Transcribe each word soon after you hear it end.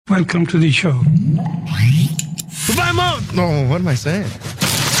Welcome to the show. Goodbye, Mom! No, what am I saying?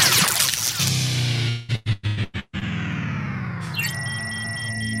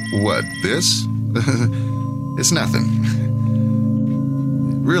 What, this? It's nothing.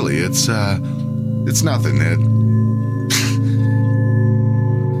 Really, it's nothing.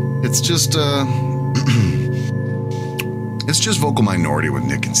 It's just, it's just Vocal Minority with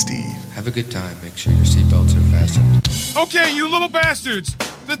Nick and Steve. Have a good time. Make sure your seatbelts are fastened. Okay, you little bastards.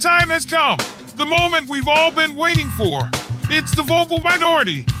 The time has come. The moment we've all been waiting for. It's the Vocal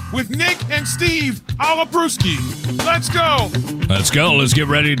Minority with Nick and Steve Brewski. Let's go. Let's go. Let's get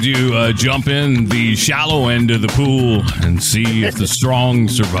ready to jump in the shallow end of the pool and see if the strong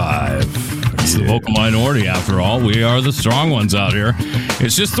survive. It's the Vocal Minority, after all. We are the strong ones out here.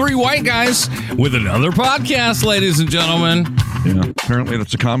 It's just three white guys with another podcast, ladies and gentlemen. Yeah, apparently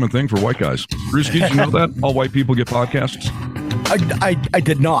that's a common thing for white guys. Brewski, did you know that? All white people get podcasts? I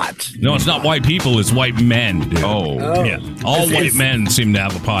did not. No, it's not white people. It's white men, dude. Oh. Yeah. All white men seem to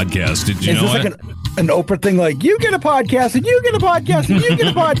have a podcast. Did you know this like an Oprah thing, like, you get a podcast, and you get a podcast, and you get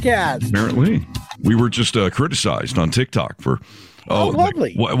a podcast? Apparently. We were just criticized on TikTok for... Oh,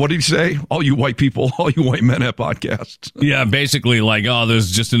 lovely. What did he say? All you white people, all you white men have podcasts. Yeah, basically like,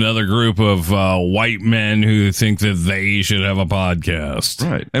 there's just another group of white men who think that they should have a podcast.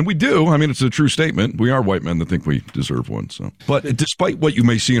 Right. And we do. I mean, it's a true statement. We are white men that think we deserve one. So, but despite what you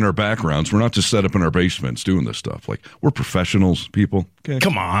may see in our backgrounds, we're not just set up in our basements doing this stuff. Like, we're professionals, people. Okay.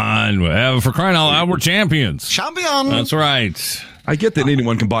 Come on. For crying out loud, we're champions. Champion. That's right. I get that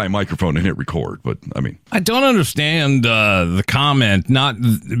anyone can buy a microphone and hit record, but I mean, I don't understand the comment, not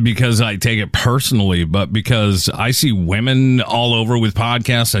because I take it personally, but because I see women all over with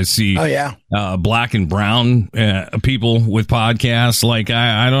podcasts. I see black and brown people with podcasts. Like,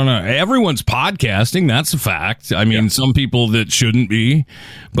 I don't know. Everyone's podcasting. That's a fact. I mean, some people that shouldn't be,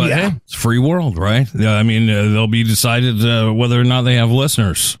 but hey, it's a free world, right? I mean, they'll be decided whether or not they have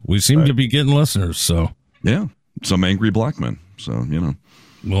listeners. We seem to be getting listeners. So, yeah, some angry black men. So, you know,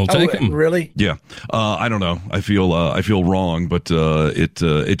 we'll take them. Really? Yeah. I don't know. I feel wrong, but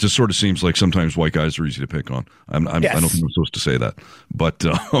it just sort of seems like sometimes white guys are easy to pick on. I don't think I'm supposed to say that, but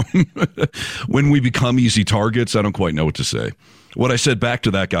when we become easy targets, I don't quite know what to say. What I said back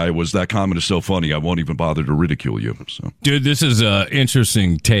to that guy was, that comment is so funny, I won't even bother to ridicule you. So, dude, this is an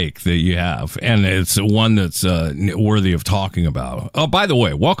interesting take that you have, and it's one that's worthy of talking about. Oh, by the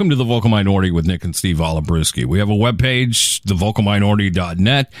way, welcome to the Vocal Minority with Nick and Steve Brewski. We have a webpage,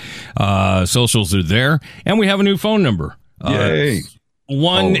 thevocalminority.net. Socials are there, and we have a new phone number. Yay.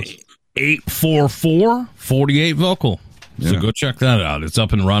 1-844-48-VOCAL. So go check that out. It's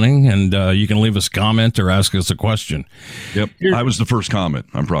up and running, and you can leave us a comment or ask us a question. Yep. I was the first comment.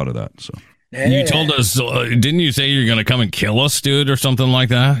 I'm proud of that. So you told us, didn't you say you're going to come and kill us, dude, or something like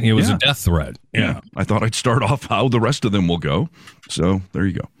that? It was a death threat. Yeah. I thought I'd start off how the rest of them will go. So there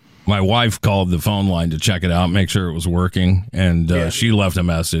you go. My wife called the phone line to check it out, make sure it was working, and she left a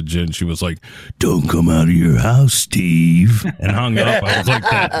message, and she was like, "Don't come out of your house, Steve," and hung up. I was like,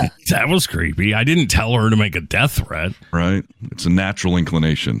 that was creepy. I didn't tell her to make a death threat. Right. It's a natural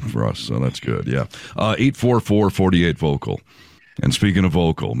inclination for us, so that's good. Yeah. 844-48-VOCAL. And speaking of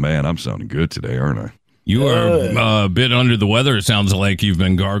vocal, man, I'm sounding good today, aren't I? You are a bit under the weather. It sounds like you've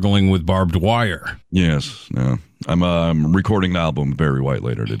been gargling with barbed wire. Yes. No. I'm recording an album with Barry White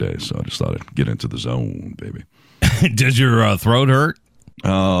later today, so I just thought I'd get into the zone, baby. Does your throat hurt?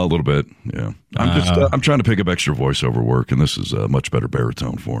 A little bit, yeah. I'm trying to pick up extra voiceover work, and this is a much better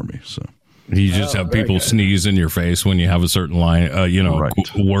baritone for me. So you just have people sneeze in your face when you have a certain line,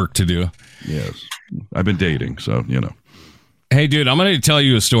 work to do. Yes, I've been dating, so you know. Hey, dude, I'm going to tell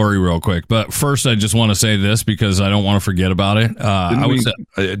you a story real quick, but first I just want to say this because I don't want to forget about it.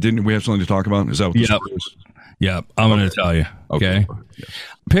 Didn't we have something to talk about? Is that what the story is? Yep, I'm going to tell you. Okay. Yes.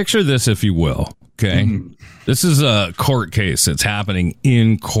 Picture this, if you will. Okay. Mm-hmm. This is a court case that's happening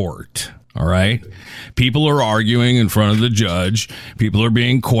in court. All right. People are arguing in front of the judge. People are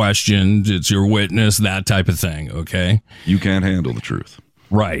being questioned. It's your witness, that type of thing. Okay. You can't handle the truth.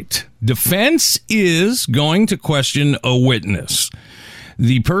 Right. Defense is going to question a witness.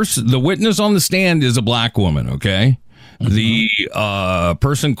 The witness on the stand is a black woman. Okay. Mm-hmm. The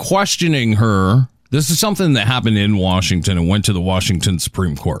person questioning her. This is something that happened in Washington and went to the Washington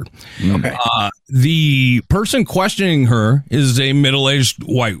Supreme Court. Okay. The person questioning her is a middle-aged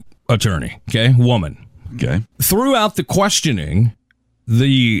white attorney, okay, woman. Okay. Throughout the questioning,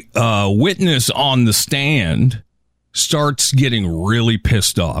 the witness on the stand starts getting really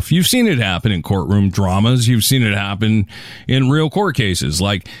pissed off. You've seen it happen in courtroom dramas. You've seen it happen in real court cases.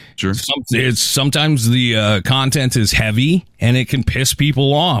 Like, sure. Sometimes the content is heavy and it can piss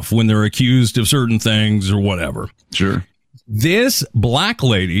people off when they're accused of certain things or whatever. Sure. This black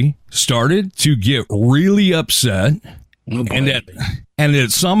lady started to get really upset. Oh, and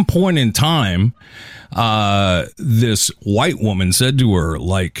at some point in time, this white woman said to her,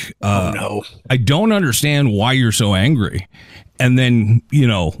 like, oh, no. I don't understand why you're so angry. And then,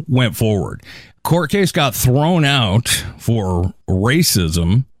 went forward. Court case got thrown out for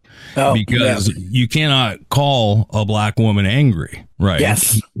racism because you cannot call a black woman angry. Right.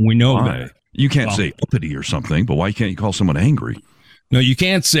 Yes. We know that. You can't say uppity or something, but why can't you call someone angry? No, you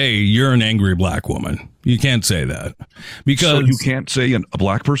can't say you're an angry black woman. You can't say that. Because so you can't say a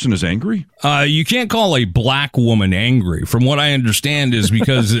black person is angry? You can't call a black woman angry. From what I understand is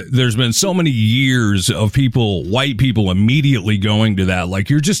because there's been so many years of white people immediately going to that. Like,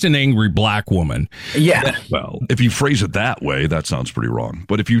 you're just an angry black woman. Yeah. Well, if you phrase it that way, that sounds pretty wrong.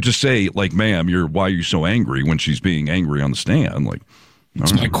 But if you just say, like, ma'am, why are you so angry when she's being angry on the stand? Like,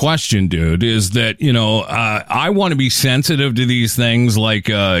 that's my question, dude, is that, I want to be sensitive to these things. Like,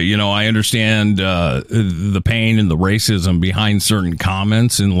 I understand the pain and the racism behind certain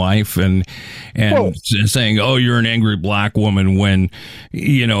comments in life and saying, oh, you're an angry black woman when,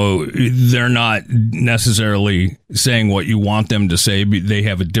 they're not necessarily saying what you want them to say. They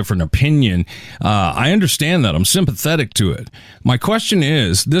have a different opinion. I understand that. I'm sympathetic to it. My question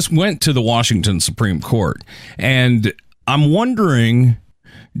is, this went to the Washington Supreme Court, and I'm wondering,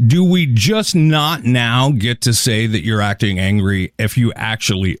 do we just not now get to say that you're acting angry if you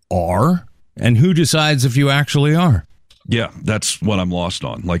actually are? And who decides if you actually are? Yeah, that's what I'm lost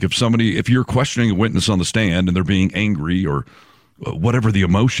on. Like, if you're questioning a witness on the stand and they're being angry or whatever the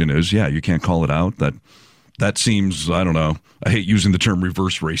emotion is, yeah, you can't call it out. That seems, I don't know, I hate using the term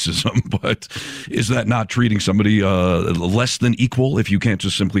reverse racism, but is that not treating somebody less than equal if you can't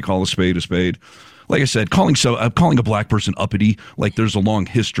just simply call a spade a spade? Like I said, calling a black person uppity, like there's a long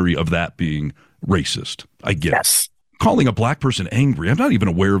history of that being racist. I get it. Calling a black person angry, I'm not even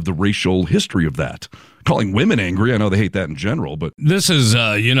aware of the racial history of that. Calling women angry, I know they hate that in general, but this is,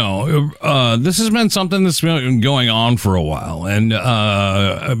 this has been something that's been going on for a while. And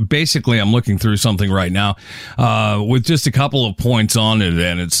basically, I'm looking through something right now with just a couple of points on it.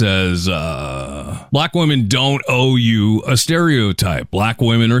 And it says, black women don't owe you a stereotype. Black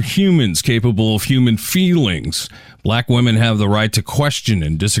women are humans capable of human feelings. Black women have the right to question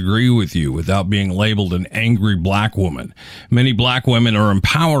and disagree with you without being labeled an angry black woman. Many black women are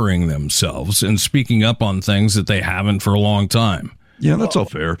empowering themselves and speaking up on things that they haven't for a long time. Yeah, that's all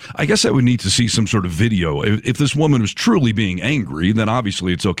fair. I guess I would need to see some sort of video. If this woman was truly being angry, then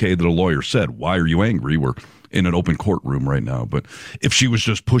obviously it's okay that a lawyer said, why are you angry? We're in an open courtroom right now. But if she was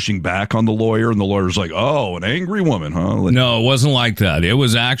just pushing back on the lawyer and the lawyer's like, oh, an angry woman, huh? No, it wasn't like that. It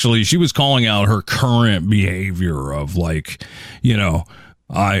was actually, she was calling out her current behavior of like,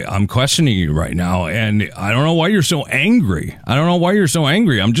 I'm questioning you right now, and I don't know why you're so angry.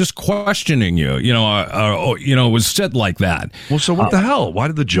 I'm just questioning you. It was said like that. Well, so what the hell? Why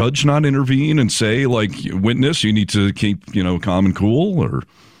did the judge not intervene and say, like, witness, you need to keep, calm and cool? Or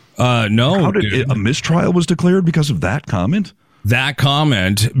no. How did a mistrial was declared because of that comment? That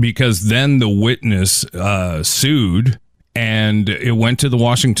comment, because then the witness sued, and it went to the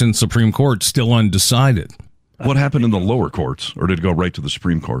Washington Supreme Court, still undecided. What happened in the lower courts, or did it go right to the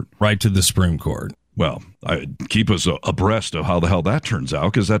Supreme Court? Right to the Supreme Court. Well, keep us abreast of how the hell that turns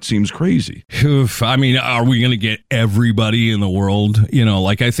out, because that seems crazy. I mean, are we going to get everybody in the world?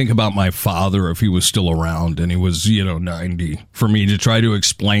 Like I think about my father, if he was still around and he was, 90, for me to try to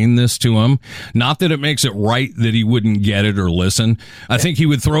explain this to him. Not that it makes it right that he wouldn't get it or listen. I think he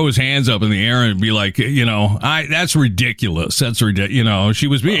would throw his hands up in the air and be like, that's ridiculous. That's ridiculous. She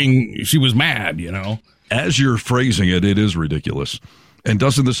was mad, As you're phrasing it, it is ridiculous. And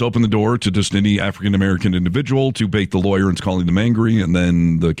doesn't this open the door to just any African-American individual to bait the lawyer into calling them angry, and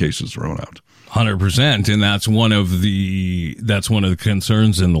then the case is thrown out? 100%. And that's one of the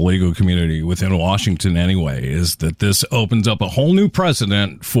concerns in the legal community within Washington anyway, is that this opens up a whole new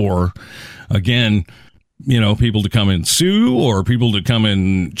precedent for, again, people to come and sue or people to come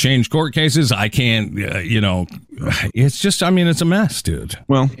and change court cases. I can't, it's just, I mean, it's a mess, dude.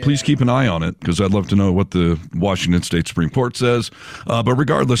 Well, please keep an eye on it, because I'd love to know what the Washington State Supreme Court says. But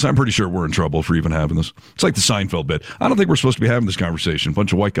regardless, I'm pretty sure we're in trouble for even having this. It's like the Seinfeld bit. I don't think we're supposed to be having this conversation. A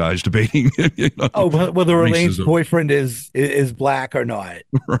bunch of white guys debating. Whether Elaine's boyfriend is black or not.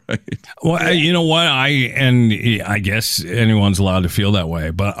 Right. Well, you know what? I guess anyone's allowed to feel that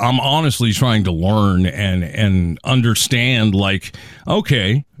way, but I'm honestly trying to learn and understand, like,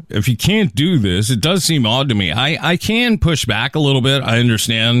 okay, if you can't do this, it does seem odd to me. I can push back a little bit. I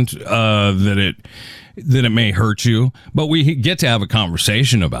understand that it may hurt you, but we get to have a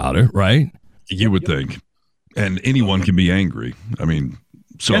conversation about it, right? You would think. And anyone can be angry. I mean,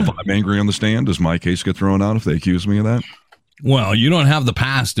 so if I'm angry on the stand, does my case get thrown out if they accuse me of that? Well, you don't have the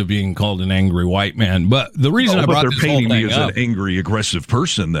past of being called an angry white man, but the reason I brought this whole thing up, they're painting me as an angry, aggressive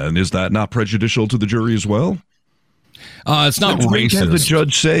person. Then is that not prejudicial to the jury as well? It's not racist. Have the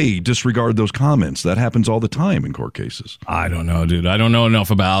judge say disregard those comments? That happens all the time in court cases. I don't know, dude. I don't know enough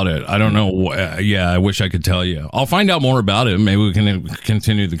about it. I don't know. I wish I could tell you. I'll find out more about it. Maybe we can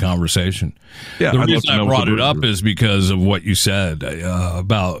continue the conversation. Yeah, the reason I brought it up is because of what you said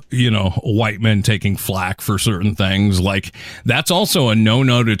about, white men taking flack for certain things. Like, that's also a no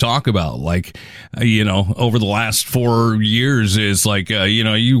to talk about. Like, over the last 4 years is like, you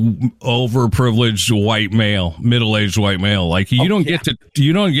overprivileged white male, middle-aged white male. Like, you don't get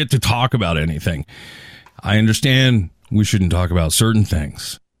to talk about anything. I understand we shouldn't talk about certain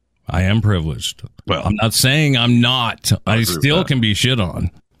things. I am privileged. Well, I'm not saying I'm not. I still can be shit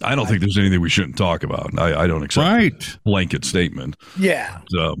on. I don't think there's anything we shouldn't talk about. I don't accept that blanket statement. Yeah.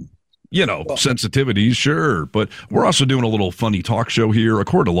 Sensitivities, sure. But we're also doing a little funny talk show here. A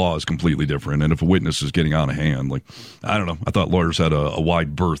court of law is completely different. And if a witness is getting out of hand, like, I don't know. I thought lawyers had a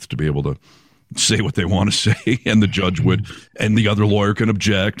wide berth to be able to say what they want to say, and the judge would, and the other lawyer can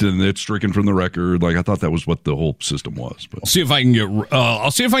object, and it's stricken from the record. Like, I thought that was what the whole system was. But I'll see if I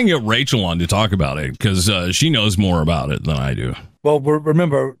can get Rachel on to talk about it, because she knows more about it than I do. Well,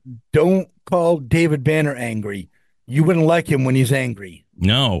 remember, don't call David Banner angry. You wouldn't like him when he's angry.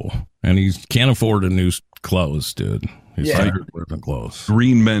 No, and he can't afford a new clothes, dude. He's tired of clothes.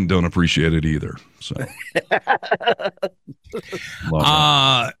 Green men don't appreciate it either. So,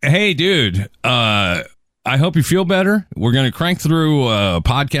 hey, dude. I hope you feel better. We're going to crank through a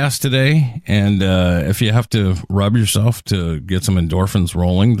podcast today, and if you have to rub yourself to get some endorphins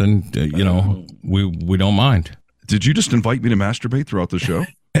rolling, then we don't mind. Did you just invite me to masturbate throughout the show?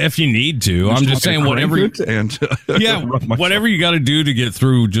 If you need to, I'm just saying whatever. Whatever you got to do to get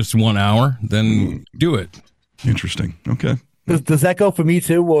through just 1 hour, then do it. Interesting. Okay. Does that go for me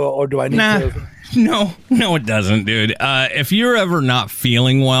too, or do I need to? No, it doesn't, dude. If you're ever not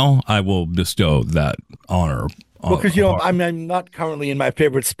feeling well, I will bestow that honor. Well, because I'm not currently in my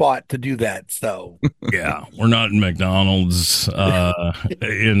favorite spot to do that. So yeah, we're not in McDonald's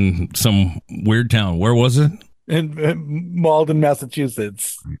in some weird town. Where was it? In Malden,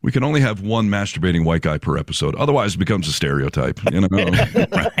 Massachusetts. We can only have one masturbating white guy per episode. Otherwise, it becomes a stereotype.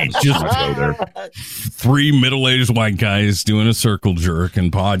 Right. Just go there. 3 middle-aged white guys doing a circle jerk and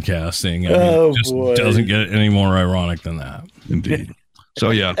podcasting. It doesn't get any more ironic than that. Indeed. So,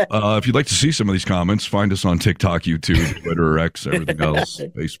 yeah, if you'd like to see some of these comments, find us on TikTok, YouTube, Twitter, X, everything else,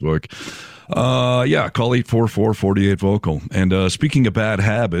 Facebook. Call 844-48-VOCAL. And speaking of bad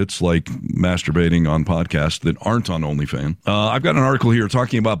habits, like masturbating on podcasts that aren't on OnlyFans, I've got an article here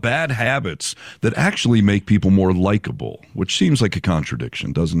talking about bad habits that actually make people more likable, which seems like a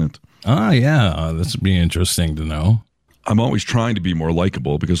contradiction, doesn't it? Yeah, this would be interesting to know. I'm always trying to be more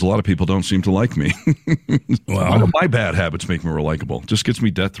likable because a lot of people don't seem to like me. Well, my bad habits make me more likable. Just gets me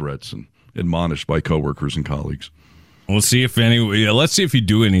death threats and admonished by coworkers and colleagues. Let's see if you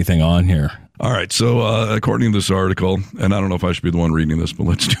do anything on here. All right. So according to this article, and I don't know if I should be the one reading this, but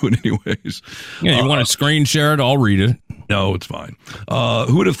let's do it anyways. Yeah, you want to screen share it? I'll read it. No, it's fine.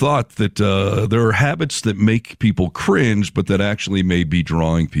 Who would have thought that there are habits that make people cringe, but that actually may be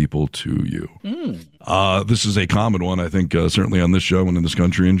drawing people to you? This is a common one, I think, certainly on this show and in this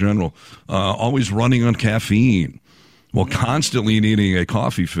country in general. Always running on caffeine. While constantly needing a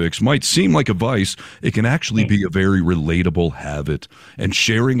coffee fix might seem like a vice, it can actually be a very relatable habit. And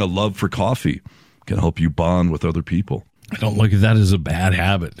sharing a love for coffee can help you bond with other people. I don't look at that as a bad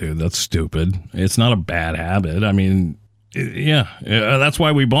habit, dude. That's stupid. It's not a bad habit. I mean, that's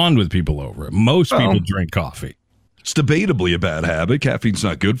why we bond with people over it. Most people drink coffee. It's debatably a bad habit. Caffeine's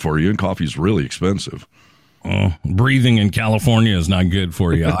not good for you, and coffee's really expensive. Breathing in California is not good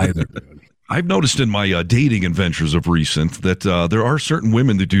for you either. I've noticed in my dating adventures of recent that there are certain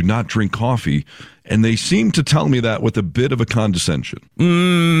women that do not drink coffee, And they seem to tell me that with a bit of a condescension.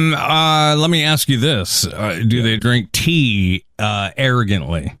 Let me ask you this. Do they drink tea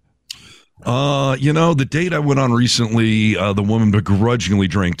arrogantly? The date I went on recently, the woman begrudgingly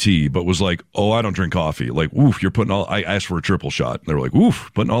drank tea, but was like, "Oh, I don't drink coffee." Like, oof, you're putting I asked for a triple shot. They were like,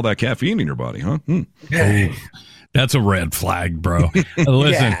 "Oof, putting all that caffeine in your body, huh?" That's a red flag, bro.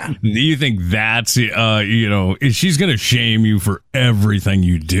 Listen, do you think that's, she's going to shame you for everything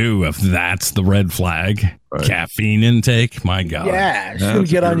you do if that's the red flag? Right. Caffeine intake? My God. Yeah, she's going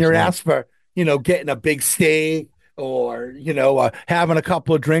to get on your ass for, getting a big steak or, having a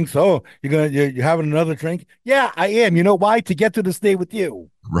couple of drinks. Oh, you're having another drink? Yeah, I am. You know why? To get to the stay with you.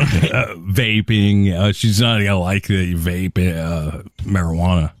 Right. Vaping. She's not going to like that you vape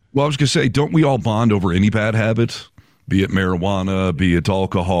marijuana. Well, I was going to say, don't we all bond over any bad habit? Be it marijuana, be it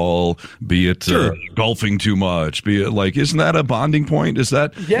alcohol, be it golfing too much, be it isn't that a bonding point? Is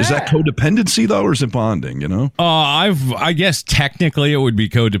that codependency though, or is it bonding? I guess technically it would be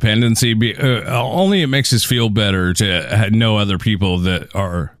codependency. Only it makes us feel better to know other people that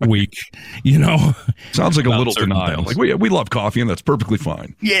are weak. Sounds like a little denial. Like we love coffee and that's perfectly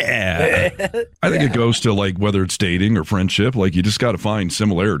fine. Yeah, I think it goes to whether it's dating or friendship. You just got to find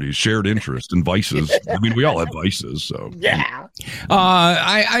similarities, shared interests, and vices. I mean, we all have vices. So. Yeah.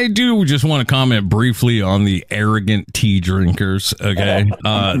 I do just want to comment briefly on the arrogant tea drinkers, okay,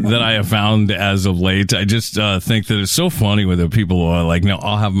 that I have found as of late. I just think that it's so funny with the people who are like, no,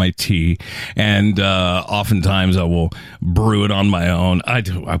 I'll have my tea. And oftentimes I will brew it on my own. I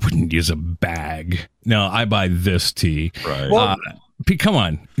wouldn't use a bag. No, I buy this tea. Right. Come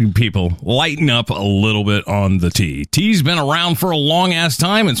on, people, lighten up a little bit on the tea. Tea's been around for a long ass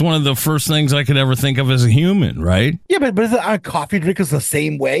time. It's one of the first things I could ever think of as a human, right? Yeah, but aren't coffee drinkers the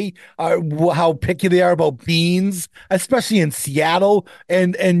same way? How picky they are about beans, especially in Seattle,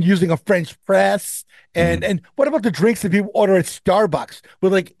 and using a French press. And what about the drinks that people order at Starbucks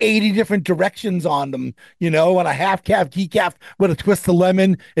with 80 different directions on them, and a half calf, decaf with a twist of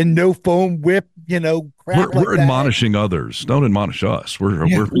lemon and no foam whip, crap we're admonishing others. Don't admonish us. We're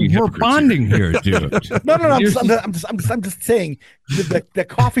bonding here, dude. No. I'm just saying the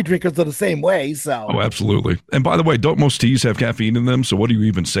coffee drinkers are the same way. So. Oh, absolutely. And by the way, don't most teas have caffeine in them? So what are you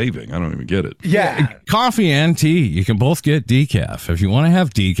even saving? I don't even get it. Yeah. Coffee and tea. You can both get decaf. If you want to have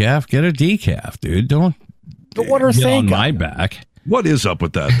decaf, get a decaf, dude. Don't get on my back. What is up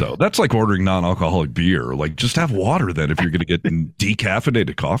with that, though? That's like ordering non-alcoholic beer. Just have water then if you're going to get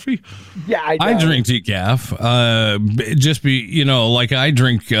decaffeinated coffee. Yeah, I drink decaf. I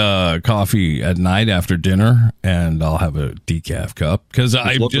drink coffee at night after dinner, and I'll have a decaf cup because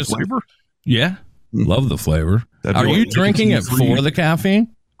I just the flavor. Yeah, love the flavor. Are you drinking it for the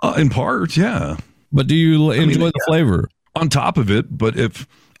caffeine? In part, yeah. But do you enjoy the flavor? On top of it, but if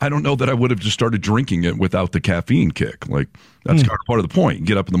I don't know that I would have just started drinking it without the caffeine kick. That's kind of part of the point. You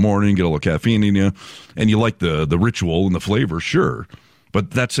get up in the morning, get a little caffeine in you, and you like the ritual and the flavor, sure. But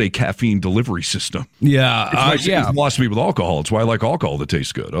that's a caffeine delivery system. Yeah. It's my philosophy with alcohol. It's why I like alcohol that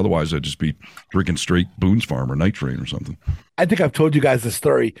tastes good. Otherwise, I'd just be drinking straight Boone's Farm or Night Train or something. I think I've told you guys this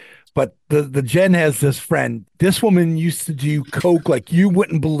story, but the Jen has this friend. This woman used to do coke like you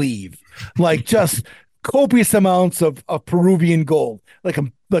wouldn't believe. Just copious amounts of Peruvian gold, like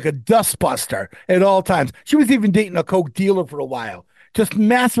a dust buster at all times. She was even dating a coke dealer for a while. Just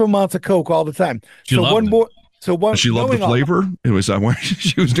massive amounts of coke all the time. She loved the flavor. It was that why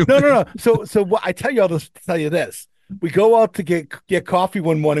she was doing. No. So what I tell you all this to tell you this. We go out to get coffee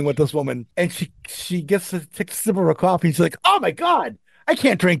one morning with this woman, and she gets to take a sip of her coffee. And she's like, "Oh my God, I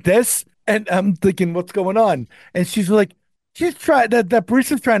can't drink this." And I'm thinking, "What's going on?" And she's like, "She's trying that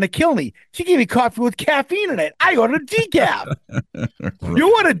barista's trying to kill me. She gave me coffee with caffeine in it. I ordered decaf." You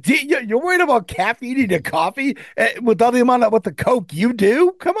want you're worried about caffeine in your coffee with all the amount of what the Coke you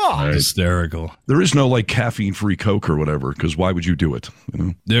do? Come on, right. Hysterical. There is no caffeine-free Coke or whatever. Because why would you do it?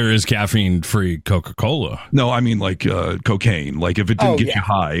 There is caffeine-free Coca-Cola. No, I mean cocaine. If it didn't get you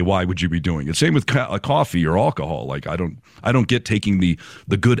high, why would you be doing it? Same with coffee or alcohol. I don't get taking the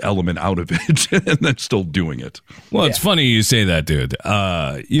good element out of it and then still doing it. Well, it's funny you say that, dude.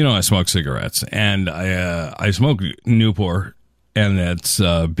 I smoke cigarettes, and I smoke Newport, and it's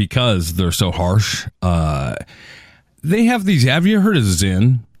because they're so harsh. They have these. Have you heard of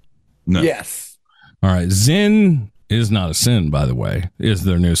Zyn? No. Yes. All right. Zyn is not a sin, by the way, is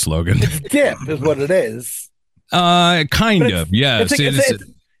their new slogan. It's dip is what it is. Kind of. Yes.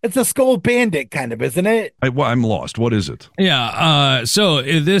 It's a Skull Bandit kind of, isn't it? I'm lost. What is it? Yeah. So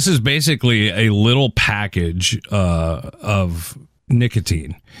this is basically a little package of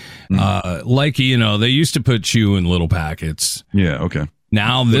nicotine. They used to put chew in little packets. Yeah. Okay.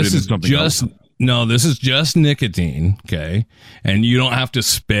 Now this is just No, this is just nicotine, okay? And you don't have to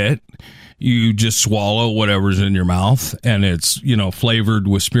spit. You just swallow whatever's in your mouth, and it's, flavored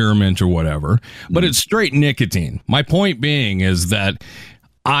with spearmint or whatever. But it's straight nicotine. My point being is that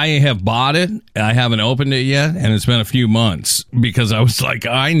I have bought it. I haven't opened it yet, and it's been a few months because I was like,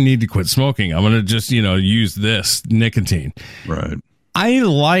 I need to quit smoking. I'm going to just, use this nicotine. Right. I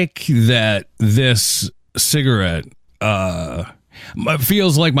like that this cigarette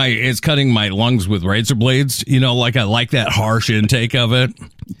feels like it's cutting my lungs with razor blades. Like I like that harsh intake of it.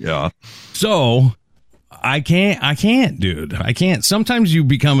 Yeah. So I can't, dude. I can't. Sometimes you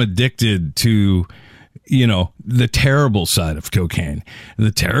become addicted to, the terrible side of cocaine,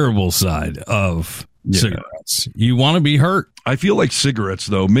 the terrible side of cigarettes. You want to be hurt. I feel like cigarettes,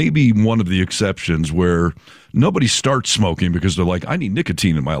 though, may be one of the exceptions where nobody starts smoking because they're like, I need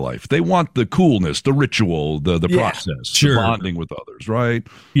nicotine in my life. They want the coolness, the ritual, the process, the bonding with others, right?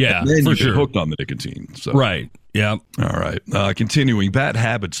 Yeah, and then for you sure. get hooked on the nicotine. So. Right. Yeah. All right. Continuing, bad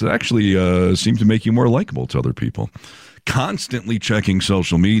habits that actually seem to make you more likable to other people. Constantly checking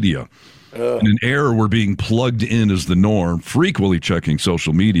social media. In an era where being plugged in is the norm, frequently checking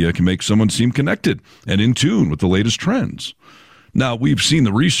social media can make someone seem connected and in tune with the latest trends. Now, we've seen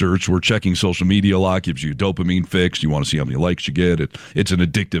the research where checking social media a lot gives you a dopamine fix. You want to see how many likes you get. It's an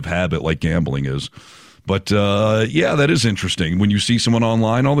addictive habit like gambling is. But, that is interesting. When you see someone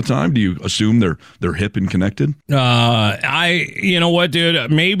online all the time, do you assume they're hip and connected? You know what,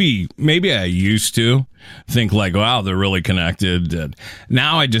 dude? Maybe I used to think like, wow, they're really connected. And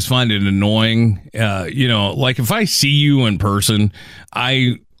now I just find it annoying. Like if I see you in person,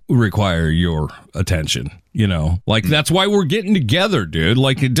 I require your attention, like that's why we're getting together, dude.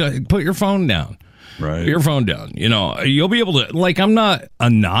 Like put your phone down, right? Put your phone down. You'll be able to, like, I'm not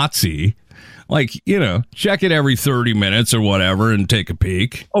a Nazi. Like, check it every 30 minutes or whatever and take a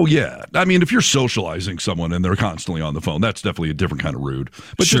peek. Oh, yeah. I mean, if you're socializing someone and they're constantly on the phone, that's definitely a different kind of rude.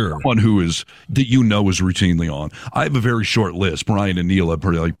 But sure. Just someone is routinely on. I have a very short list, Brian and Neil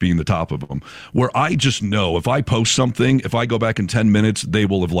probably like being the top of them, where I just know if I post something, if I go back in 10 minutes, they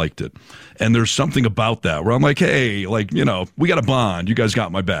will have liked it. And there's something about that where I'm like, hey, like, we got a bond. You guys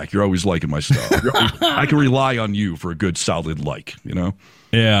got my back. You're always liking my stuff. I can rely on you for a good, solid like,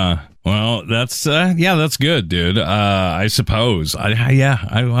 Yeah. Well, that's good, dude. I suppose.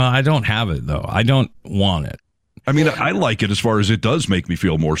 I don't have it though. I don't want it. I mean, I like it as far as it does make me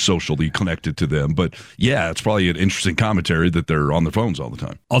feel more socially connected to them. But yeah, it's probably an interesting commentary that they're on their phones all the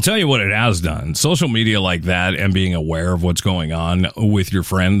time. I'll tell you what it has done. Social media like that and being aware of what's going on with your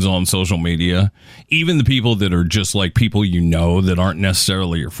friends on social media, even the people that are just like people that aren't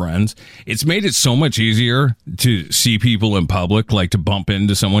necessarily your friends, it's made it so much easier to see people in public, like to bump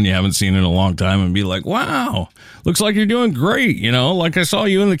into someone you haven't seen in a long time and be like, wow, looks like you're doing great. Like I saw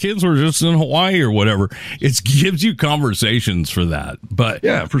you and the kids were just in Hawaii or whatever. It's gives you conversations for that. But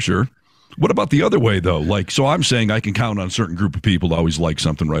yeah, for sure. What about the other way though? Like, so I'm saying I can count on a certain group of people to always like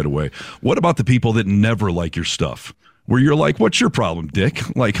something right away. What about the people that never like your stuff? Where you're like, what's your problem,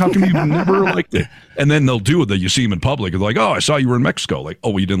 dick? Like, how come you never liked it? And then they'll do it that you see them in public and they're like, oh, I saw you were in Mexico. Like, oh,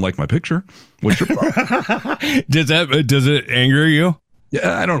 well, you didn't like my picture? What's your problem? Does it anger you?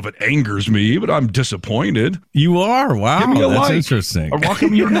 Yeah, I don't know if it angers me, but I'm disappointed. You are? Wow, that's interesting. Or how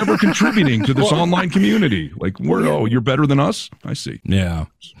come you're never contributing to this online community? Like, you're better than us? I see. Yeah.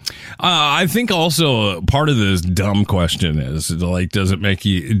 I think also part of this dumb question is, like, does it make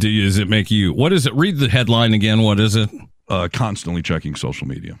you, what is it? Read the headline again. What is it? Constantly checking social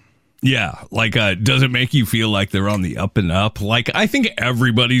media. Yeah, like, does it make you feel like they're on the up and up? Like, I think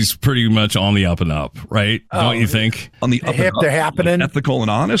everybody's pretty much on the up and up, right? Don't you think? On the up and up, they're happening. Like ethical and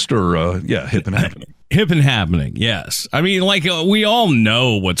honest, or hip and happening. Hip and happening, yes. I mean, like, we all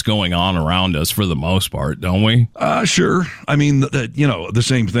know what's going on around us for the most part, don't we? Sure. I mean, the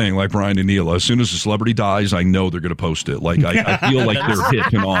same thing, like Brian and Neil. As soon as a celebrity dies, I know they're going to post it. Like, I feel like they're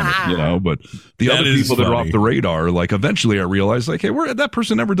hip and on it, but the other people that are off the radar, like, eventually I realize, like, hey, that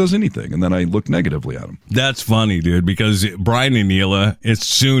person never does anything. And then I look negatively at them. That's funny, dude, because Brian and Neil, as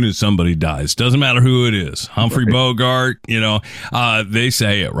soon as somebody dies, doesn't matter who it is, Humphrey Bogart, they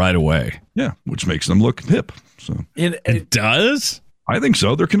say it right away. Yeah, which makes them look hip. So it does? I think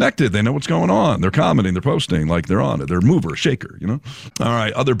so. They're connected. They know what's going on. They're commenting. They're posting. Like, they're on it. They're a mover, a shaker, All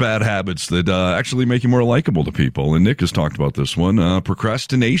right, other bad habits that actually make you more likable to people. And Nick has talked about this one.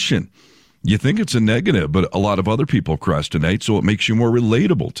 Procrastination. You think it's a negative, but a lot of other people procrastinate, so it makes you more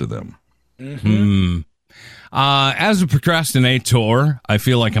relatable to them. Mm-hmm. As a procrastinator, I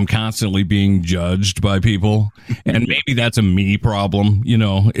feel like I'm constantly being judged by people, and maybe that's a me problem,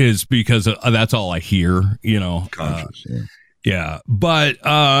 is because that's all I hear, Conscious, Yeah, but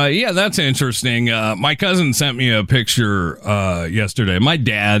yeah, that's interesting. My cousin sent me a picture yesterday. My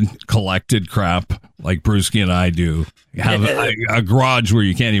dad collected crap like Brewski and I do. Have a garage where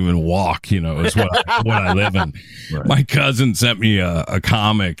you can't even walk, is what I live in. Right. My cousin sent me a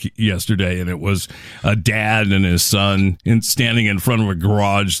comic yesterday, and it was a dad and his son standing in front of a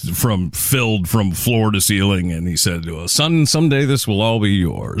garage filled from floor to ceiling, and he said, well, son, someday this will all be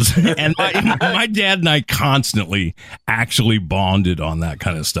yours. And my dad and I constantly actually bonded on that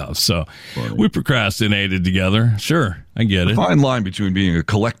kind of stuff. So we procrastinated together. Sure, I get it. Fine line between being a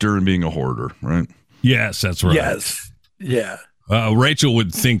collector and being a hoarder, right? Yes, that's right. Yes. Yeah. Rachel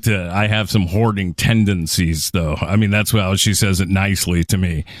would think that I have some hoarding tendencies, though. I mean, that's how she says it nicely to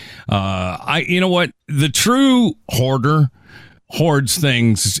me. You know what? The true hoarder hoards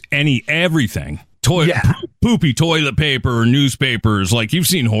things, everything. Poopy toilet paper, newspapers. Like, you've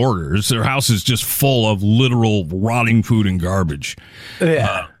seen hoarders. Their house is just full of literal rotting food and garbage.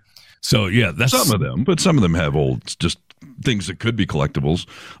 Yeah. So, yeah, that's some of them, but some of them have just things that could be collectibles.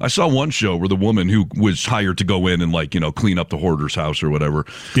 I saw one show where the woman who was hired to go in and clean up the hoarder's house or whatever,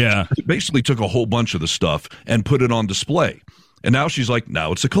 basically took a whole bunch of the stuff and put it on display. And now she's like,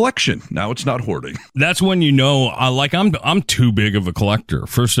 now it's a collection. Now it's not hoarding. That's when I'm too big of a collector.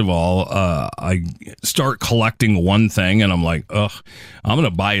 First of all, I start collecting one thing and I'm like, ugh, I'm going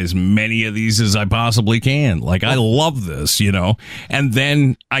to buy as many of these as I possibly can. Like, I love this, and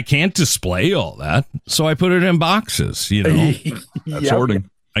then I can't display all that. So I put it in boxes, That's hoarding.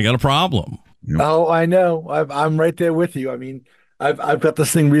 I got a problem. Yep. Oh, I know. I'm right there with you. I mean, I've got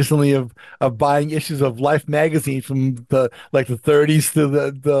this thing recently of buying issues of Life magazine from the 30s to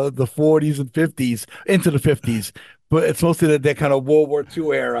the 40s and 50s into the 50s, but it's mostly that kind of World War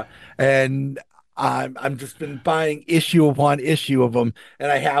II era, and I'm just been buying issue upon issue of them,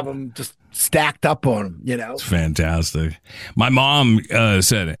 and I have them just stacked up on them. It's fantastic. My mom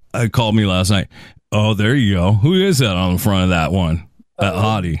called me last night. Oh, there you go. Who is that on the front of that one? That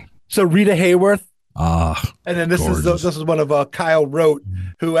hottie. So Rita Hayworth. And then this is one of Kyle wrote,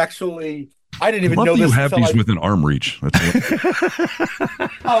 who actually I didn't even know this. You have these within arm reach.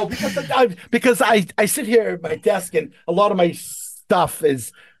 Oh, because I sit here at my desk and a lot of my stuff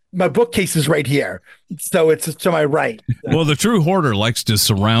is my bookcase is right here, so it's to my right. Well, the true hoarder likes to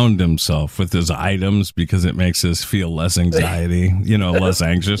surround himself with his items because it makes us feel less anxiety, less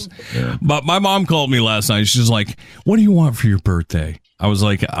anxious. Yeah. But my mom called me last night. She's like, "What do you want for your birthday?" I was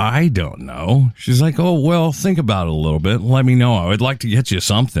like, I don't know. She's like, oh, well, think about it a little bit. Let me know. I would like to get you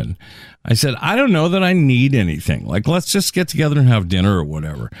something. I said, I don't know that I need anything. Like, let's just get together and have dinner or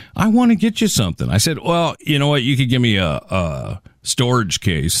whatever. I want to get you something. I said, well, you know what? You could give me a storage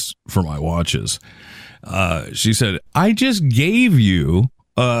case for my watches. She said, I just gave you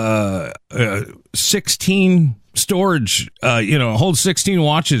 16 storage, hold 16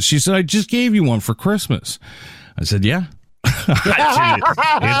 watches. She said, I just gave you one for Christmas. I said, yeah.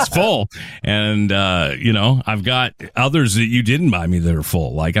 It's full, and I've got others that you didn't buy me that are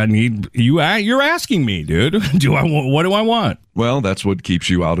full. Like, I need you. You're asking me, dude. What do I want? Well, that's what keeps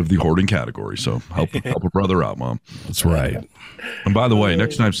you out of the hoarding category. So help a brother out, Mom. That's right. And by the way,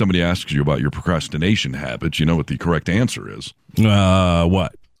 next time somebody asks you about your procrastination habits, you know what the correct answer is.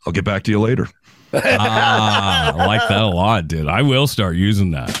 What? I'll get back to you later. I like that a lot, dude. I will start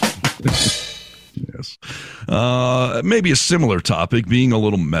using that. Yes. Maybe a similar topic, being a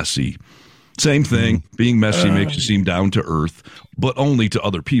little messy. Same thing. Being messy makes you seem down to earth, but only to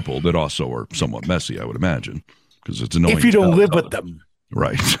other people that also are somewhat messy, I would imagine, because it's annoying. If you don't live with them.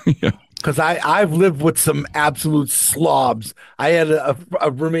 Right. Yeah. Because I've lived with some absolute slobs. I had a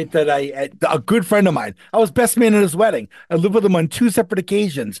roommate a good friend of mine. I was best man at his wedding. I lived with him on 2 separate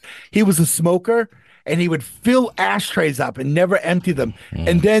occasions. He was a smoker. And he would fill ashtrays up and never empty them.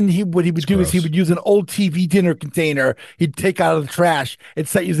 And then what he would do is he would use an old TV dinner container he'd take out of the trash and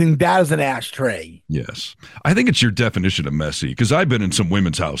start using that as an ashtray. Yes. I think it's your definition of messy, because I've been in some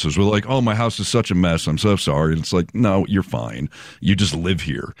women's houses where like, oh, my house is such a mess. I'm so sorry. And it's like, no, you're fine. You just live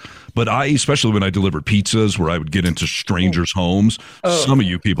here. But especially when I delivered pizzas where I would get into strangers' homes, some of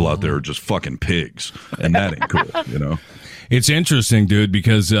you people out there are just fucking pigs. And that ain't cool, It's interesting, dude,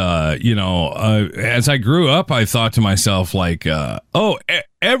 because, as I grew up, I thought to myself, like,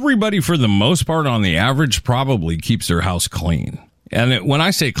 everybody for the most part on the average probably keeps their house clean. And when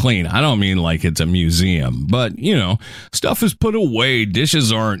I say clean, I don't mean like it's a museum, but, stuff is put away.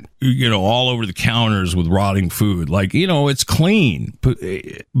 Dishes aren't, all over the counters with rotting food. Like, it's clean.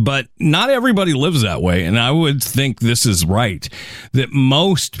 But not everybody lives that way. And I would think this is right, that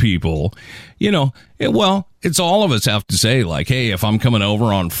most people, it's all of us have to say, like, hey, if I'm coming over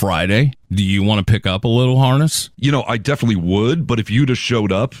on Friday, do you want to pick up a little harness? I definitely would. But if you just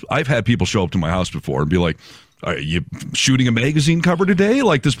showed up, I've had people show up to my house before and be like, are you shooting a magazine cover today?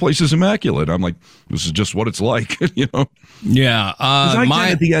 Like, this place is immaculate. I'm like, this is just what it's like, Yeah.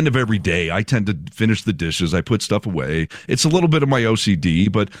 At the end of every day, I tend to finish the dishes. I put stuff away. It's a little bit of my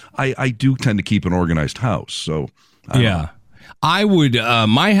OCD, but I do tend to keep an organized house. So, yeah. I would,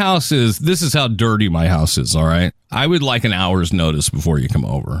 this is how dirty my house is, all right? I would like an hour's notice before you come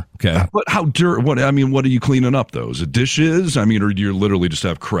over, okay? But how dirty, what are you cleaning up, though? Is it dishes? or do you literally just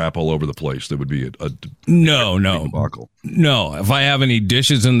have crap all over the place? That would be No. No, if I have any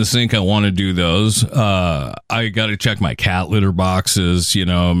dishes in the sink, I want to do those. I got to check my cat litter boxes,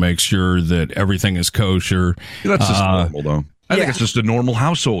 make sure that everything is kosher. Yeah, that's just normal, though. I think it's just a normal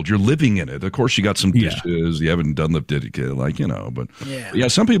household. You're living in it. Of course, you got some dishes. You haven't done the but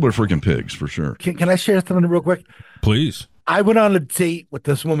some people are freaking pigs for sure. Can I share something real quick? Please. I went on a date with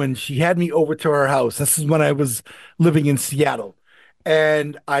this woman. She had me over to her house. This is when I was living in Seattle,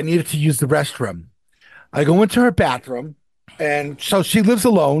 and I needed to use the restroom. I go into her bathroom, and so she lives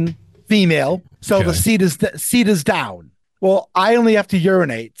alone, female. So the seat is down. Well, I only have to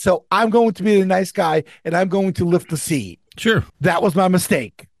urinate, so I'm going to be the nice guy, and I'm going to lift the seat. Sure. That was my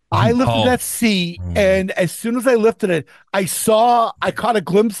mistake. I lifted that seat, and as soon as I lifted it, I caught a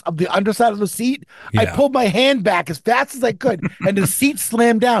glimpse of the underside of the seat. Yeah. I pulled my hand back as fast as I could, and the seat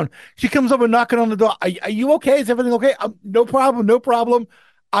slammed down. She comes over knocking on the door. Are you okay? Is everything okay? No problem.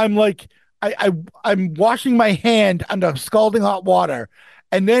 I'm like, I'm washing my hand under scalding hot water,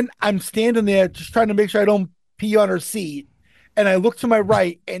 and then I'm standing there just trying to make sure I don't pee on her seat. And I look to my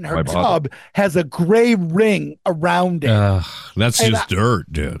right, and her tub has a gray ring around it. That's just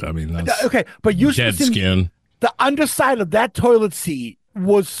dirt, dude. That's okay. But you dead skin. The underside of that toilet seat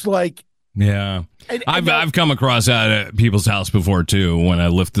was like, yeah. I've come across that at people's house before too. When I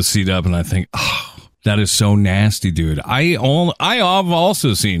lift the seat up, and I think, that is so nasty, dude. I've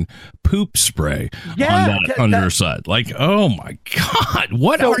also seen poop spray on that underside. Like, oh my God,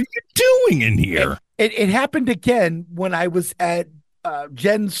 what are you doing in here? It happened again when I was at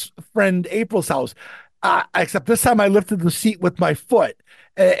Jen's friend April's house, except this time I lifted the seat with my foot.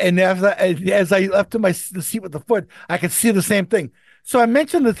 And as I lifted the seat with the foot, I could see the same thing. So I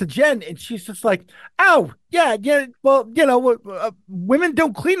mentioned this to Jen, and she's just like, oh, yeah. Well, women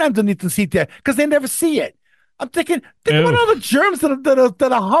don't clean underneath the seat there because they never see it. I'm thinking about all the germs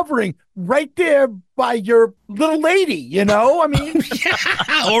that are hovering right there by your little lady,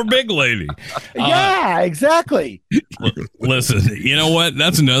 or big lady. Yeah, exactly. Listen, you know what?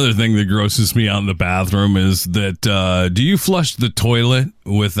 That's another thing that grosses me out in the bathroom is that, do you flush the toilet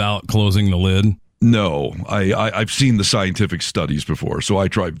without closing the lid? No, I've seen the scientific studies before, so I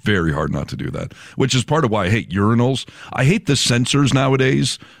try very hard not to do that, which is part of why I hate urinals. I hate the sensors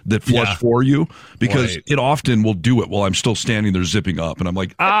nowadays that flush for you because it often will do it while I'm still standing there zipping up, and I'm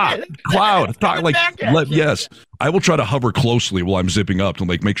like, cloud. Yes. I will try to hover closely while I'm zipping up to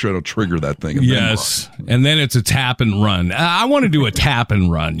make sure I don't trigger that thing. And then it's a tap and run. I want to do a tap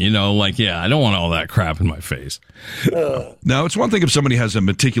and run, I don't want all that crap in my face. Now, it's one thing if somebody has a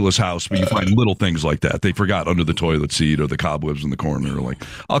meticulous house, but you find little things like that. They forgot under the toilet seat or the cobwebs in the corner.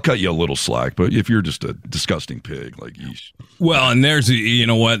 I'll cut you a little slack, but if you're just a disgusting pig, yeesh. Well, and there's,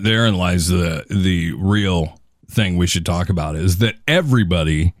 therein lies the real thing we should talk about is that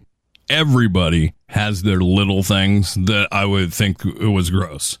everybody has their little things that I would think it was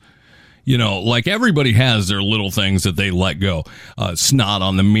gross. Everybody has their little things that they let go. Snot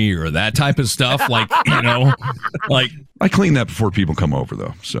on the mirror, that type of stuff. I clean that before people come over,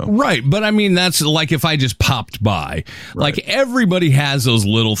 though. So right, but that's like if I just popped by. Right. Everybody has those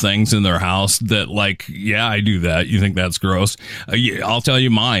little things in their house that, I do that. You think that's gross? I'll tell you,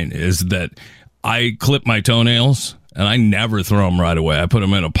 mine is that I clip my toenails. And I never throw them right away. I put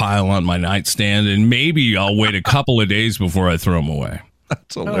them in a pile on my nightstand, and maybe I'll wait a couple of days before I throw them away.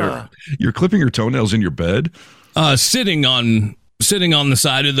 That's hilarious. You're clipping your toenails in your bed? Sitting on the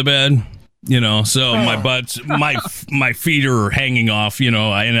side of the bed, so my feet are hanging off, and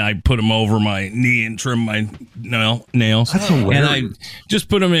I put them over my knee and trim my nails. That's hilarious. And I just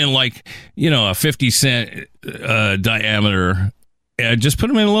put them in a 50 cent diameter just put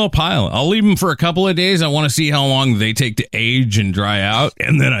them in a little pile. I'll leave them for a couple of days. I want to see how long they take to age and dry out,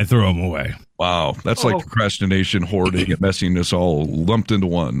 and then I throw them away. Wow, that's like procrastination, hoarding, and messiness all lumped into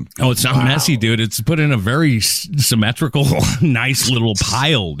one. Oh, it's not messy, dude. It's put in a very symmetrical, nice little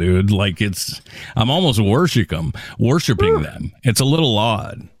pile, dude. Like I'm almost worshiping them. It's a little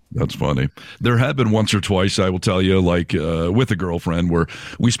odd. That's funny. There have been once or twice, I will tell you, like with a girlfriend where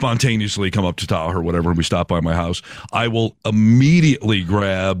we spontaneously come up to Tahoe or whatever, and we stop by my house. I will immediately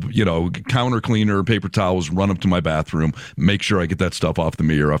grab, counter cleaner, paper towels, run up to my bathroom, make sure I get that stuff off the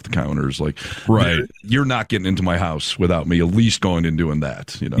mirror, off the counters. Like, right. You're not getting into my house without me at least going and doing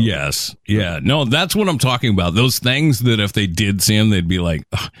that. Yes. Yeah. No, that's what I'm talking about. Those things that if they did see him, they'd be like,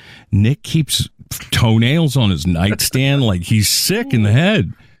 Nick keeps toenails on his nightstand like he's sick in the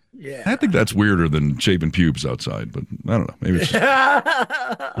head. Yeah. I think that's weirder than shaving pubes outside, but I don't know. Maybe it's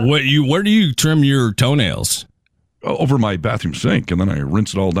where do you trim your toenails? Over my bathroom sink, and then I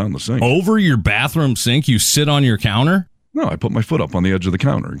rinse it all down the sink. Over your bathroom sink? You sit on your counter? No, I put my foot up on the edge of the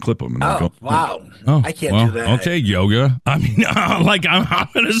counter and clip them. And wow. Oh, I can't do that. Okay, yoga. I mean, I'm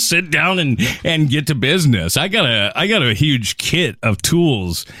going to sit down and get to business. I got a huge kit of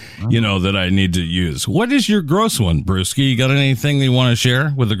tools, that I need to use. What is your gross one, Brewski? You got anything you want to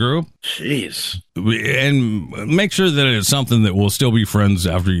share with the group? Jeez. And make sure that it's something that we'll still be friends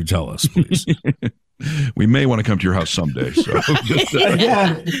after you tell us, please. We may want to come to your house someday. So,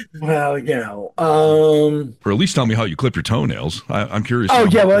 yeah. Well, or at least tell me how you clip your toenails. I'm curious. Oh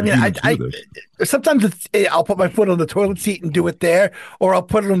yeah. Well, I mean, I sometimes I'll put my foot on the toilet seat and do it there, or I'll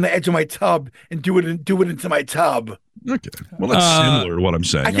put it on the edge of my tub and do it into my tub. Okay. Well, that's similar to what I'm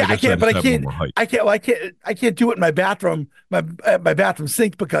saying. I can't do it in my bathroom, my bathroom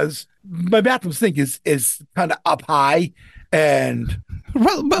sink, because my bathroom sink is kind of up high. And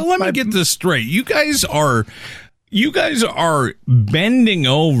but let me get this straight. You guys are bending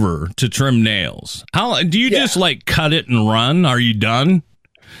over to trim nails. How do you just like cut it and run? Are you done?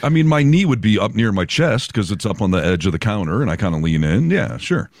 I mean, my knee would be up near my chest because it's up on the edge of the counter, and I kind of lean in. Yeah,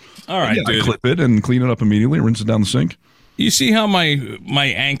 sure. All right, dude. I clip it and clean it up immediately, rinse it down the sink. You see how my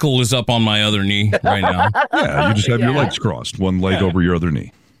ankle is up on my other knee right now? Yeah, you just have your legs crossed, one leg over your other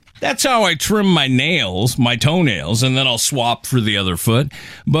knee. That's how I trim my toenails, and then I'll swap for the other foot.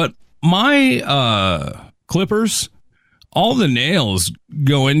 But my clippers, all the nails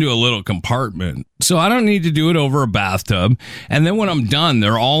go into a little compartment, so I don't need to do it over a bathtub. And then when I'm done,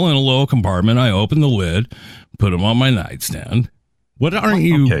 they're all in a little compartment. I open the lid, put them on my nightstand. What aren't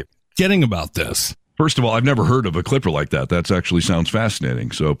you getting about this? First of all, I've never heard of a clipper like that. That actually sounds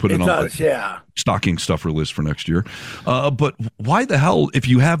fascinating. So put it on the stocking stuffer list for next year. But why the hell, if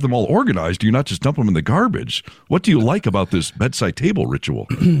you have them all organized, do you not just dump them in the garbage? What do you like about this bedside table ritual?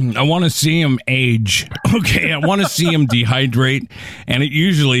 I want to see them age. Okay, I want to see them dehydrate. And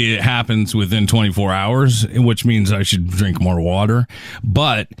it happens within 24 hours, which means I should drink more water.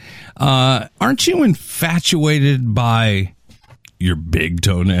 But aren't you infatuated by your big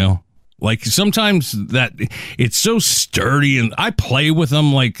toenail? Like sometimes that it's so sturdy, and I play with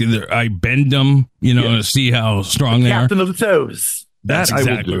them. Like I bend them, to see how strong they are. Captain of the toes. That's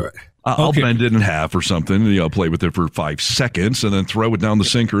exactly right. I'll bend it in half or something. And, play with it for 5 seconds and then throw it down the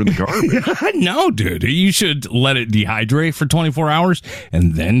sink or in the garbage. No, dude. You should let it dehydrate for 24 hours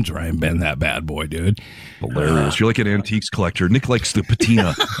and then try and bend that bad boy, dude. Hilarious. You're like an antiques collector. Nick likes the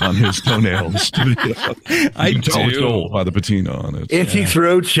patina on his toenails. I do. By the patina on it. Antiques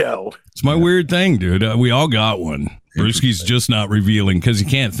Roadshow. It's my weird thing, dude. We all got one. Brewski's just not revealing because he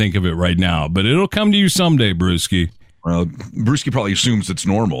can't think of it right now. But it'll come to you someday, Brewski. Well, Brewski probably assumes it's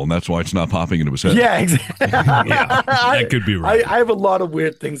normal, and that's why it's not popping into his head. Yeah, exactly. That could be right. I have a lot of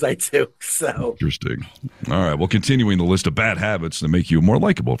weird things I do. So interesting. All right. Well, continuing the list of bad habits that make you more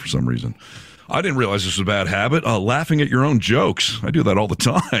likable for some reason. I didn't realize this was a bad habit. Laughing at your own jokes. I do that all the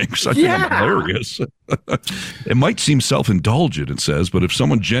time because I think I'm hilarious. It might seem self-indulgent, it says, but if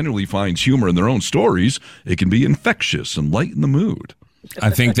someone genuinely finds humor in their own stories, it can be infectious and lighten the mood.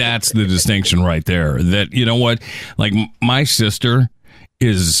 I think that's the distinction right there. That, you know what? Like, my sister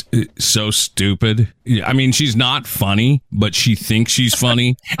is so stupid. I mean, she's not funny, but she thinks she's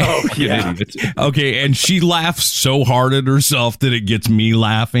funny. Oh, yeah. Okay, and she laughs so hard at herself that it gets me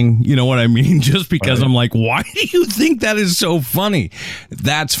laughing. You know what I mean? Just because I'm like, why do you think that is so funny?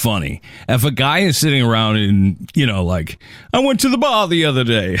 That's funny. If a guy is sitting around and, like, I went to the bar the other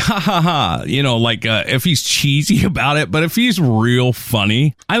day. Ha, ha, ha. If he's cheesy about it, but if he's real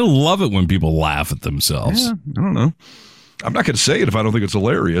funny, I love it when people laugh at themselves. Yeah, I don't know. I'm not going to say it if I don't think it's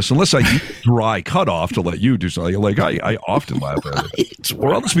hilarious, unless I use dry cutoff to let you do something. Like I often laugh at it.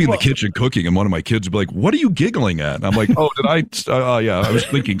 Or I'll just be in the kitchen cooking, and one of my kids will be like, "What are you giggling at?" And I'm like, "Oh, did I? Yeah, I was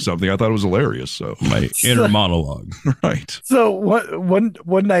thinking something. I thought it was hilarious." So my inner monologue, right? So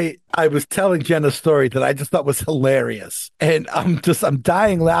one night I was telling Jen a story that I just thought was hilarious, and I'm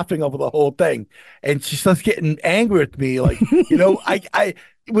dying laughing over the whole thing, and she starts getting angry with me, like,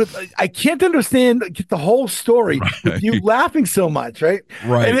 I can't understand the whole story with you laughing so much, right?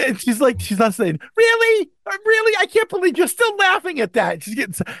 Right. And she's not saying, really? I can't believe you're still laughing at that. She's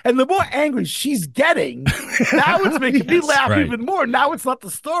getting, and the more angry she's getting, now it's making me laugh even more. Now it's not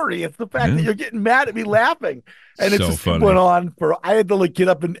the story; it's the fact that you're getting mad at me laughing. And it just went on I had to get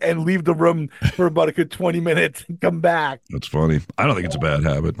up and leave the room for about a good 20 minutes and come back. That's funny. I don't think it's a bad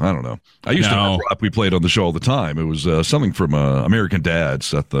habit. I don't know. I used to have rap we played on the show all the time. It was something from American Dad,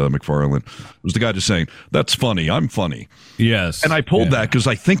 Seth MacFarlane. It was the guy just saying, "That's funny. I'm funny." Yes. And I pulled that because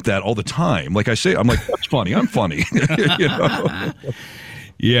I think that all the time. Like I say, I'm like, "That's funny. I'm funny."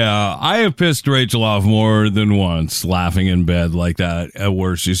 Yeah, I have pissed Rachel off more than once laughing in bed like that,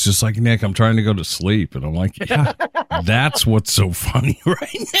 where she's just like, "Nick, I'm trying to go to sleep." And I'm like, yeah, that's what's so funny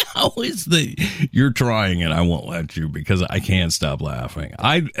right now is that you're trying and I won't let you because I can't stop laughing.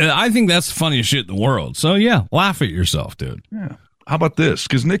 I think that's the funniest shit in the world. So yeah, laugh at yourself, dude. Yeah. How about this?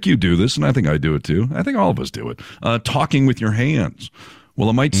 Because Nick, you do this, and I think I do it too. I think all of us do it. Talking with your hands. Well,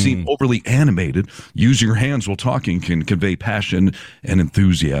 it might seem overly animated. Use your hands while talking can convey passion and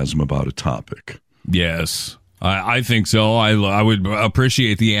enthusiasm about a topic. Yes, I think so. I would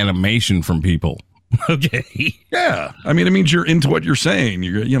appreciate the animation from people. Okay. Yeah. I mean, it means you're into what you're saying.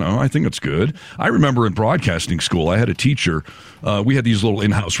 I think it's good. I remember in broadcasting school, I had a teacher. We had these little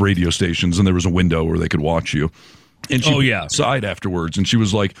in-house radio stations, and there was a window where they could watch you. And she went outside afterwards, and she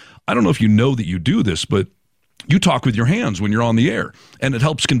was like, "I don't know if you know that you do this, but you talk with your hands when you're on the air, and it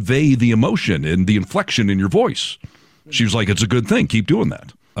helps convey the emotion and the inflection in your voice." She was like, "It's a good thing. Keep doing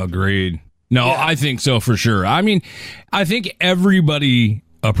that." Agreed. No, I think so for sure. I mean, I think everybody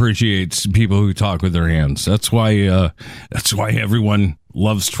appreciates people who talk with their hands. That's why everyone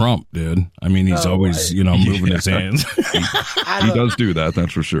loves Trump, dude. I mean, he's always, moving his hands. He does do that,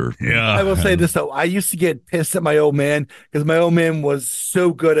 that's for sure. Yeah. I will say this though. I used to get pissed at my old man because my old man was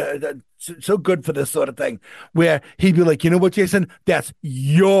so good at so good for this sort of thing, where he'd be like, "You know what, Jason, that's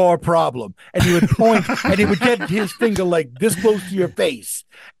your problem." And he would point and he would get his finger like this close to your face.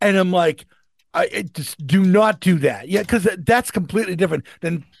 And I'm like, I just do not do that. Yeah, because that's completely different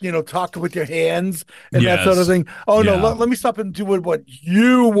than, talking with your hands and that sort of thing. Oh, no, let me stop and do what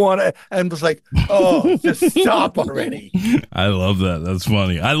you want. And I'm just like, oh, just stop already. I love that. That's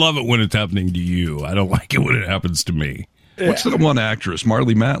funny. I love it when it's happening to you. I don't like it when it happens to me. What's the one actress,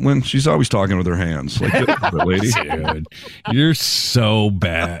 Marlee Matlin? She's always talking with her hands. Like, that lady. Dude, you're so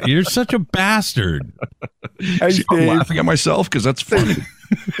bad. You're such a bastard. See, I'm laughing at myself because that's funny.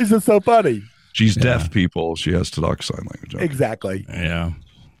 It's just so funny. She's deaf, people. She has to talk sign language. Exactly. Yeah.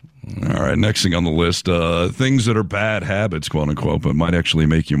 All right. Next thing on the list, things that are bad habits, quote unquote, but might actually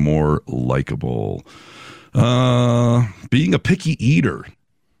make you more likable. Being a picky eater.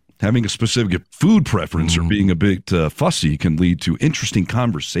 Having a specific food preference or being a bit fussy can lead to interesting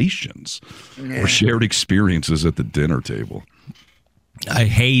conversations or shared experiences at the dinner table. I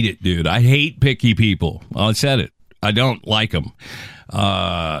hate it, dude. I hate picky people. I said it. I don't like them.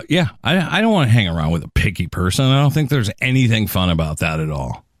 I don't want to hang around with a picky person. I don't think there's anything fun about that at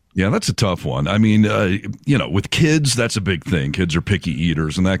all. Yeah, that's a tough one. I mean, with kids, that's a big thing. Kids are picky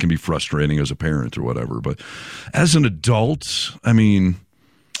eaters, and that can be frustrating as a parent or whatever. But as an adult, I mean,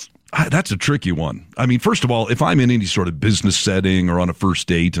 that's a tricky one. I mean, first of all, if I'm in any sort of business setting or on a first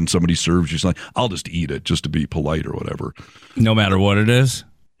date and somebody serves you something, I'll just eat it just to be polite or whatever. No matter what it is?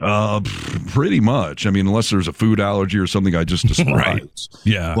 Pretty much. I mean, unless there's a food allergy or something I just despise. Right.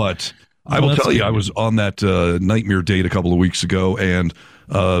 Yeah. But I will tell you, I was on that nightmare date a couple of weeks ago, and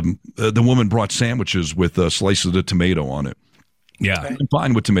the woman brought sandwiches with slices of tomato on it. Yeah. I'm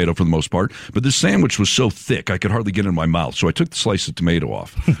fine with tomato for the most part, but this sandwich was so thick I could hardly get it in my mouth. So I took the slice of tomato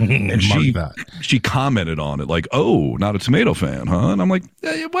off, and she commented on it like, "Oh, not a tomato fan, huh?" And I'm like,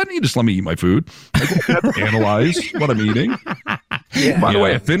 "Why don't you just let me eat my food? Like, I have to analyze what I'm eating." By the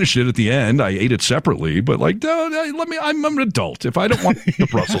way, I finished it at the end. I ate it separately, but like, let me. I'm an adult. If I don't want the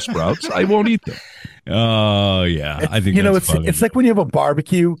Brussels sprouts, I won't eat them. Oh yeah, I think it's like when you have a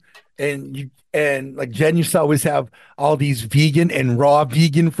barbecue and like Jen used to always have all these vegan and raw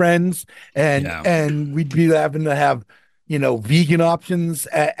vegan friends, and we'd be having to have vegan options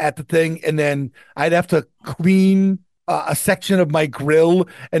at the thing, and then I'd have to clean a section of my grill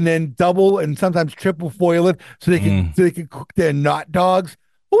and then double and sometimes triple foil it so they can cook their not dogs.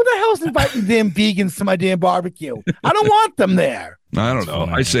 Who the hell's inviting damn vegans to my damn barbecue? I don't want them there. I don't know.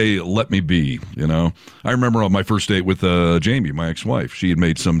 I say, let me be, I remember on my first date with Jamie, my ex-wife, she had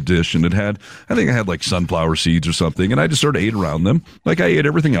made some dish and I think I had like sunflower seeds or something. And I just sort of ate around them. Like I ate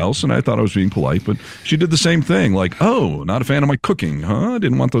everything else and I thought I was being polite, but she did the same thing. Like, oh, not a fan of my cooking, huh? I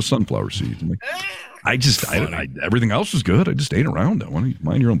didn't want those sunflower seeds. I'm like, everything else was good. I just ate around it. Why don't you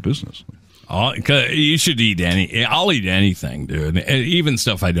mind your own business? You should eat I'll eat anything, dude. Even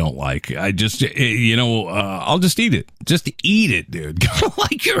stuff I don't like. I just, I'll just eat it. Just eat it, dude.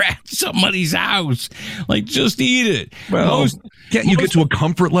 Like you're at somebody's house. Like, just eat it. Well, can't you get to a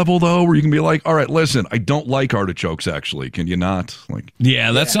comfort level, though, where you can be like, all right, listen, I don't like artichokes, actually. Can you not?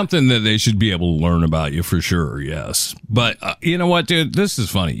 That's something that they should be able to learn about you for sure, yes. But you know what, dude? This is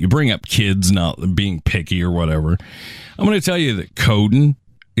funny. You bring up kids not being picky or whatever. I'm going to tell you that Coden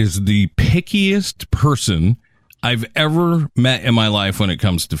is the pickiest person I've ever met in my life when it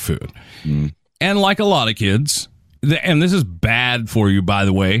comes to food. And like a lot of kids, and this is bad for you, by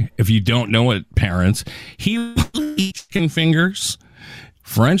the way, if you don't know it, parents, he eats chicken fingers,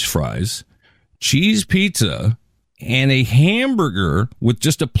 French fries, cheese pizza, and a hamburger with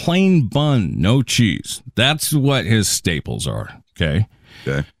just a plain bun, no cheese. That's what his staples are, okay?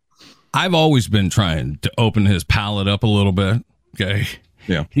 Okay. I've always been trying to open his palate up a little bit, okay?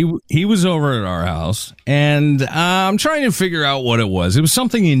 Yeah. He was over at our house, and I'm trying to figure out what it was. It was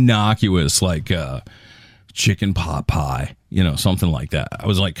something innocuous like chicken pot pie, something like that. I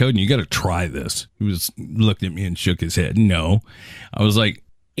was like, Coden, you got to try this. He looked at me and shook his head. No. I was like,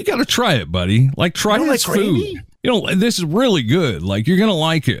 you got to try it, buddy. Like, try this food. This is really good. Like, you're going to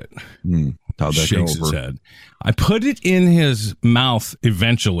like it. How'd that Shakes his head. I put it in his mouth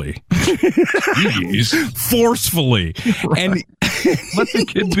eventually. Forcefully. Right. And let the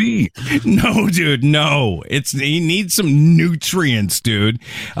kid be. No, dude, no. He needs some nutrients, dude.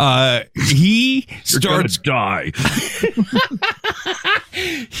 He starts die.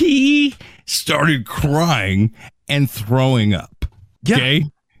 He started crying and throwing up. Yeah. Okay?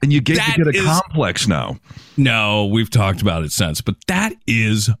 And you get a complex now. No, we've talked about it since, but that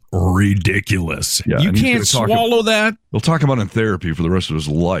is ridiculous. Yeah, you can't swallow that. We'll talk about it in therapy for the rest of his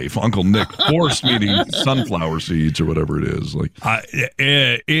life. Uncle Nick forced me to eat sunflower seeds or whatever it is.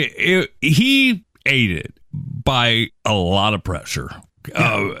 He ate it by a lot of pressure.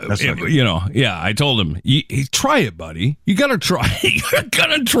 I told him, try it, buddy. You gotta try. You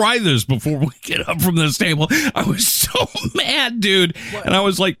gotta try this before we get up from this table. I was so mad, dude. What? And I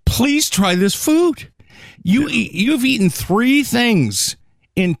was like, please try this food. You've eaten 3 things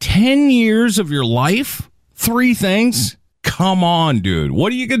in 10 years of your life. 3 things. Come on, dude.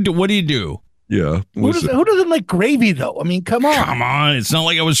 What are you gonna do? What do you do? Yeah. Who doesn't like gravy, though? I mean, come on. Come on. It's not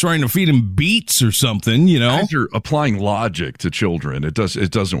like I was trying to feed him beets or something, You're applying logic to children. It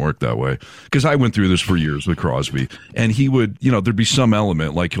doesn't work that way. Because I went through this for years with Crosby, and he would, there'd be some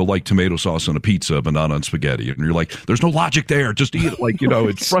element, like he'll like tomato sauce on a pizza, but not on spaghetti. And you're like, there's no logic there. Just eat it.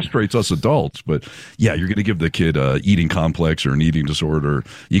 It frustrates us adults. But yeah, you're going to give the kid a eating complex or an eating disorder.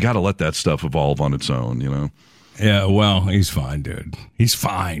 You got to let that stuff evolve on its own, Yeah, well, he's fine, dude. He's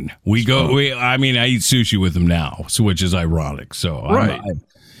fine. I eat sushi with him now, which is ironic. So, right.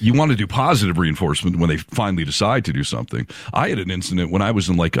 You want to do positive reinforcement when they finally decide to do something. I had an incident when I was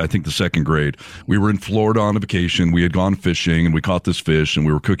in, I think the 2nd grade. We were in Florida on a vacation. We had gone fishing, and we caught this fish, and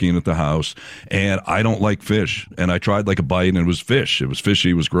we were cooking it at the house. And I don't like fish. And I tried a bite, and it was fish. It was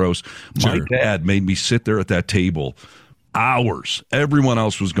fishy. It was gross. My dad made me sit there at that table hours. Everyone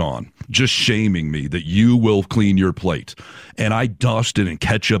else was gone, just shaming me that you will clean your plate. And I dusted and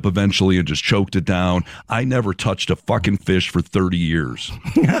ketchup eventually and just choked it down. I never touched a fucking fish for 30 years.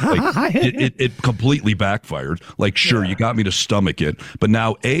 It completely backfired. You got me to stomach it. But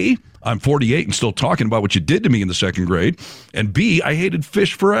now, A, I'm 48 and still talking about what you did to me in the 2nd grade. And B, I hated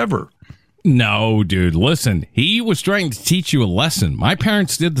fish forever. No, dude, listen, he was trying to teach you a lesson. My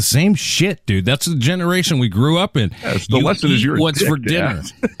parents did the same shit, dude. That's the generation we grew up in. Yes, the lesson is what's for dinner.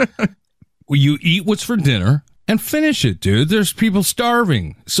 You eat what's for dinner and finish it, dude. There's people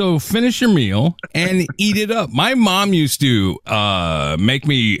starving. So finish your meal and eat it up. My mom used to make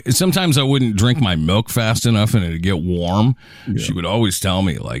me, sometimes I wouldn't drink my milk fast enough and it'd get warm. Yeah. She would always tell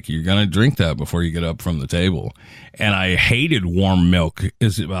me, you're going to drink that before you get up from the table. And I hated warm milk.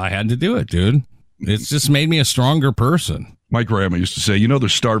 I had to do it, dude. It's just made me a stronger person. My grandma used to say,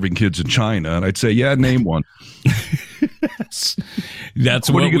 there's starving kids in China. And I'd say, yeah, name one. That's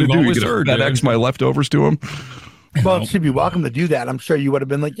what are you going to do? You going to FedEx my leftovers to them? Well, she'd be welcome to do that. I'm sure you would have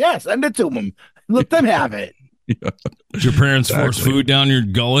been like, yes, send it to them. Let them have it. Did your parents force food down your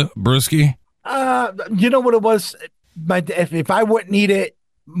gullet, Brewski? You know what it was? If I wouldn't eat it,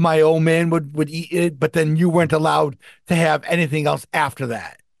 my old man would eat it, but then you weren't allowed to have anything else after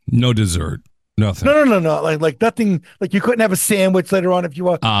that. No dessert. Nothing. No. Like nothing. Like you couldn't have a sandwich later on if you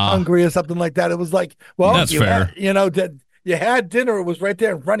were hungry or something like that. It was like, well, that's fair. You had dinner. It was right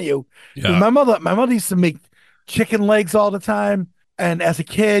there in front of you. Yeah. My mother used to make chicken legs all the time, and as a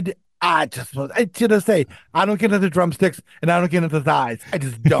kid, to this day, I don't get into drumsticks and I don't get into thighs. I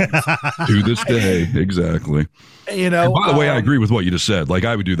just don't. To this day, exactly. And by the way, I agree with what you just said. Like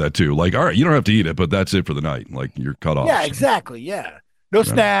I would do that too. Like, all right, you don't have to eat it, but that's it for the night. Like you're cut off. Yeah, exactly. Yeah, no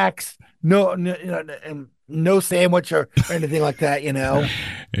snacks, no sandwich or anything like that.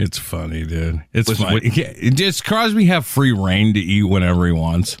 It's funny, dude. It's funny. Does Crosby have free reign to eat whenever he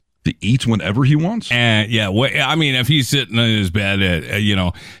wants? To eat whenever he wants? And I mean, if he's sitting in his bed at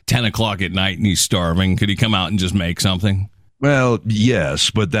 10 o'clock at night and he's starving, could he come out and just make something? Well,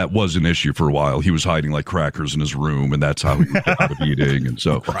 yes, but that was an issue for a while. He was hiding like crackers in his room, and that's how he was out of eating, and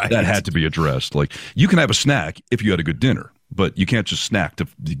so that had to be addressed. Like you can have a snack if you had a good dinner, but you can't just snack to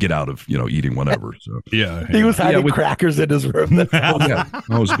get out of eating whatever. So he was hiding crackers in his room. That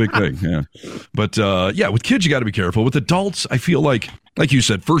was a big thing. Yeah, but with kids you got to be careful. With adults, I feel like you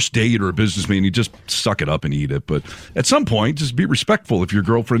said, first date or a business meeting, you just suck it up and eat it. But at some point, just be respectful. If your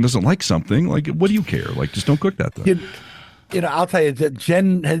girlfriend doesn't like something, like what do you care? Like just don't cook that thing. I'll tell you that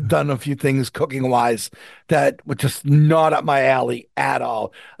Jen has done a few things cooking wise that were just not up my alley at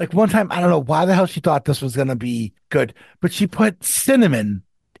all. Like one time, I don't know why the hell she thought this was going to be good, but she put cinnamon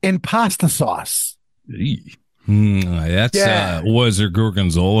in pasta sauce. Was there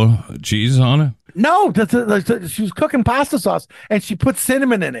gorgonzola cheese on it? No, she was cooking pasta sauce and she put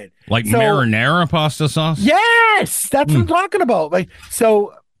cinnamon in it. Like marinara pasta sauce? Yes, that's what I'm talking about. Like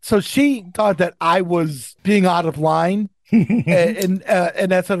so she thought that I was being out of line. and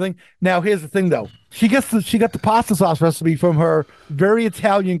that sort of thing. Now, here's the thing, though. She got the pasta sauce recipe from her very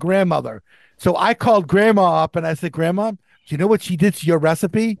Italian grandmother. So I called Grandma up and I said, Grandma, do you know what she did to your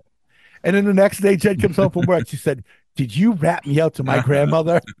recipe? And then the next day, Jen comes home from work. She said, did you rat me out to my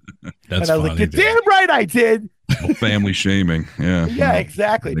grandmother? That's and I was like, you're damn right I did. Family shaming. Yeah. Yeah,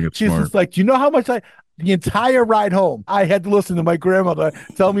 exactly. She's smart. just like, do you know how much the entire ride home, I had to listen to my grandmother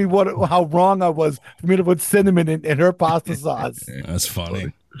tell me how wrong I was for me to put cinnamon in her pasta sauce. That's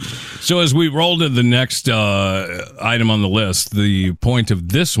funny. So as we roll to the next item on the list, the point of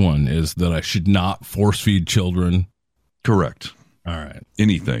this one is that I should not force feed children. Correct. All right.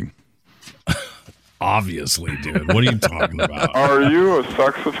 Anything. Obviously, dude. What are you talking about? Are you a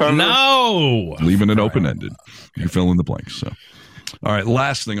sex offender? No. Leaving it open-ended. You fill in the blanks, so. All right,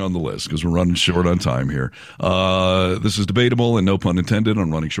 last thing on the list, because we're running short on time here. This is debatable, and no pun intended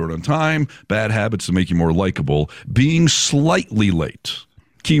on running short on time. Bad habits to make you more likable. Being slightly late.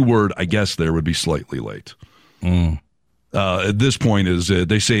 Keyword, I guess, there would be slightly late. At this point, is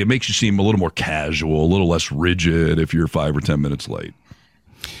they say it makes you seem a little more casual, a little less rigid if you're 5 or 10 minutes late.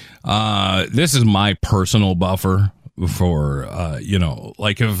 This is my personal buffer for,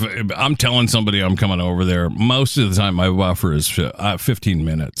 like if I'm telling somebody I'm coming over there, most of the time my buffer is 15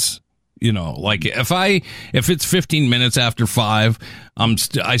 minutes. Like if it's 15 minutes after 5,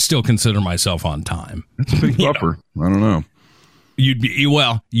 I still consider myself on time. That's a big buffer. I don't know.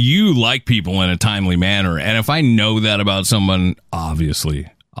 You like people in a timely manner. And if I know that about someone, obviously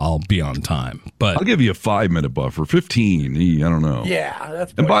I'll be on time. But I'll give you a 5-minute buffer. 15, I don't know. Yeah,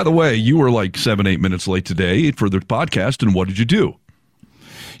 that's. And by the way, you were like 7-8 minutes late today for the podcast. And what did you do?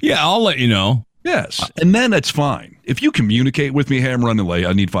 Yeah, I'll let you know. Yes, and then it's fine. If you communicate with me, hey, I'm running late,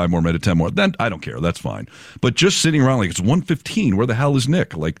 I need 5 more minutes, 10 more, then I don't care. That's fine. But just sitting around like it's 1:15, where the hell is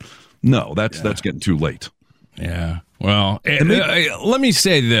Nick? Like, no, that's getting too late. Yeah. Well, let me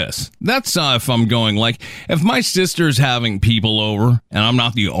say this. That's if I'm going, like, if my sister's having people over and I'm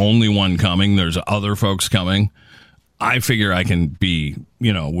not the only one coming, there's other folks coming, I figure I can be,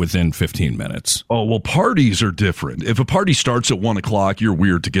 within 15 minutes. Oh, well, parties are different. If a party starts at 1 o'clock, you're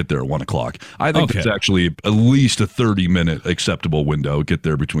weird to get there at 1 o'clock. I think it's actually at least a 30-minute acceptable window. Get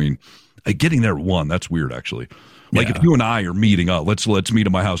there between getting there at 1. That's weird, actually. Like if you and I are meeting up, let's meet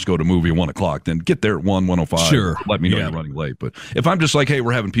at my house, go to a movie at 1 o'clock, then get there at 1:05. Sure. Let me know you're running late. But if I'm just like, hey,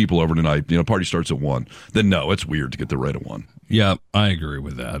 we're having people over tonight, party starts at 1, then no, it's weird to get there right at 1. Yeah, I agree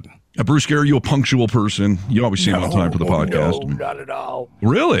with that. Bruce, are you a punctual person? You always seem on time for the podcast. No, not at all.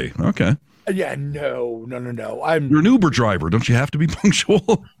 Really? Okay. Yeah, no. You're an Uber driver. Don't you have to be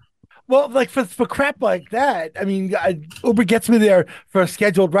punctual? Well, like for crap like that, I mean, Uber gets me there for a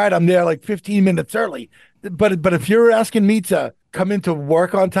scheduled ride. I'm there like 15 minutes early. But if you're asking me to come into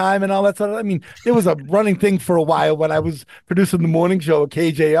work on time and all that stuff. I mean, there was a running thing for a while when I was producing the morning show at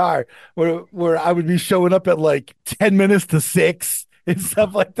KJR, where I would be showing up at like 10 minutes to 6 and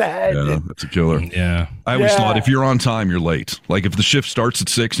stuff like that. Yeah, that's a killer. Yeah. I always thought if you're on time, you're late. Like if the shift starts at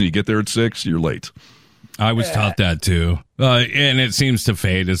 6 and you get there at 6, you're late. I was taught that too. And it seems to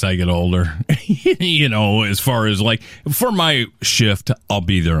fade as I get older. As far as like for my shift, I'll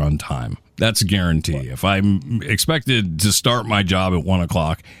be there on time. That's a guarantee. If I'm expected to start my job at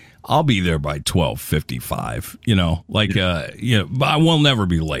 1:00, I'll be there by 12:55. I will never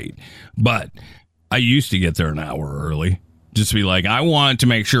be late. But I used to get there an hour early. Just to be like, I want to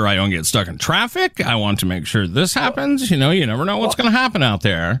make sure I don't get stuck in traffic. I want to make sure this happens. You never know what's going to happen out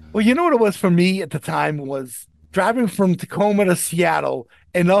there. Well, you know what it was for me at the time was driving from Tacoma to Seattle,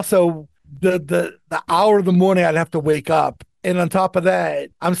 and also the hour of the morning I'd have to wake up. And on top of that,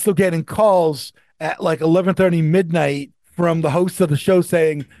 I'm still getting calls at like 11:30 midnight from the host of the show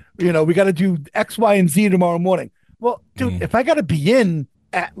saying, we got to do X, Y, and Z tomorrow morning. Well, dude, if I got to be in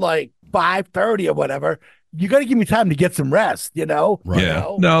at like 5:30 or whatever, you got to give me time to get some rest, Right.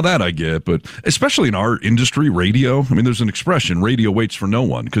 Yeah. No, that I get. But especially in our industry, radio, I mean, there's an expression, radio waits for no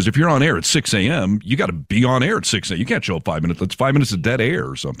one. Because if you're on air at 6 a.m., you got to be on air at 6 a.m. You can't show up 5 minutes. That's 5 minutes of dead air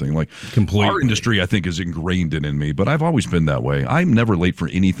or something. Like, completely. Our industry, I think, is ingrained in me. But I've always been that way. I'm never late for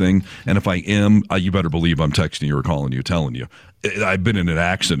anything. And if I am, you better believe I'm texting you or calling you, telling you. I've been in an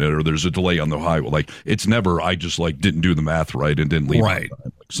accident or there's a delay on the highway. Like, it's never, I just like didn't do the math right and didn't leave. Right.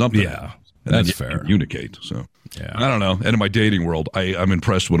 Like, something. Yeah. And that's fair. Communicate. So yeah. I don't know. And in my dating world, I'm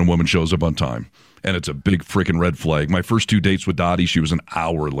impressed when a woman shows up on time, and it's a big freaking red flag. My first 2 dates with Dottie, she was an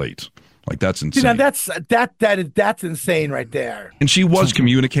hour late. Like that's insane. That's insane right there. And she was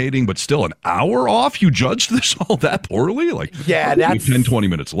communicating, but still an hour off. You judged this all that poorly? Like that's 10-20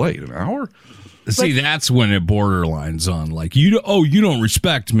 minutes late. An hour. See, that's when it borderlines on like you don't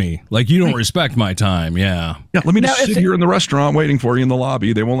respect me, like you don't respect my time. Yeah. Let me just sit here in the restaurant waiting for you in the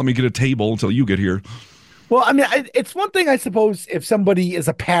lobby. They won't let me get a table until you get here. Well, I mean, it's one thing, I suppose, if somebody is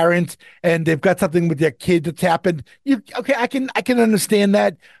a parent and they've got something with their kid that's happened. I can understand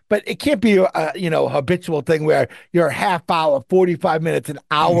that, but it can't be a habitual thing where you're a half hour, 45 minutes, an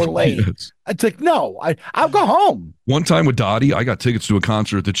hour late. Yes. It's like, no, I'll go home. One time with Dottie, I got tickets to a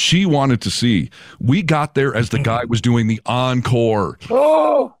concert that she wanted to see. We got there as the guy was doing the encore.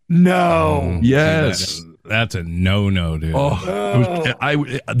 Oh no! Yes. That's a no, dude.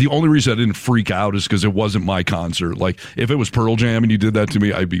 The only reason I didn't freak out is because it wasn't my concert. Like, if it was Pearl Jam and you did that to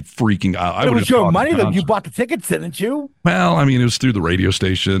me, I'd be freaking out. It was your money that you bought the tickets, didn't you? Well, I mean, it was through the radio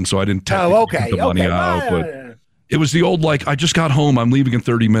station, so I didn't take the money out. But it was the old, like, I just got home. I'm leaving in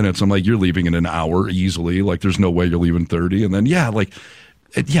 30 minutes. I'm like, you're leaving in an hour easily. Like, there's no way you're leaving 30. And then,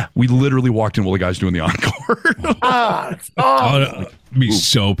 we literally walked in while the guy's doing the encore. I'd be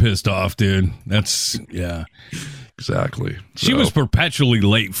so pissed off, dude. That's, yeah. Exactly. She was perpetually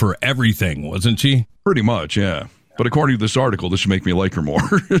late for everything, wasn't she? Pretty much, yeah. But according to this article, this should make me like her more.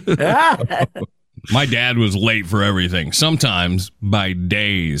 My dad was late for everything, sometimes by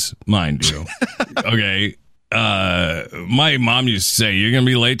days, mind you. Okay. My mom used to say, you're going to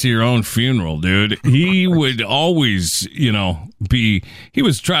be late to your own funeral, dude. He would always, he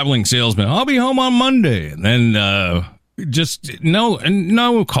was traveling salesman. I'll be home on Monday. And then, just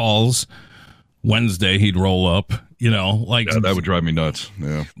no calls. Wednesday, he'd roll up, that would drive me nuts.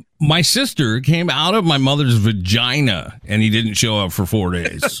 Yeah. My sister came out of my mother's vagina and he didn't show up for 4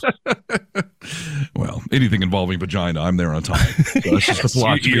 days. Well, anything involving vagina, I'm there on time. So that's just the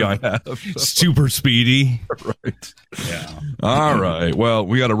philosophy I have. So. Super speedy. Right. Yeah. All right. Well,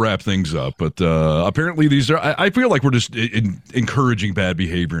 we got to wrap things up, but apparently these are, I feel like we're just encouraging bad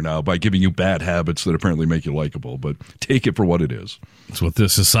behavior now by giving you bad habits that apparently make you likable, but take it for what it is. That's what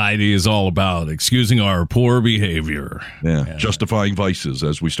this society is all about, excusing our poor behavior. Yeah. Justifying vices,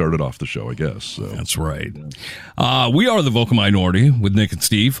 as we started off the show, I guess. So. That's right. We are the Vocal Minority with Nick and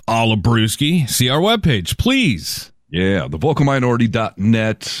Steve. Alla Brewski. See our webpage, please. Yeah,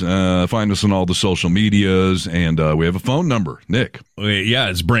 thevocalminority.net. Find us on all the social medias, and we have a phone number. Nick. Yeah,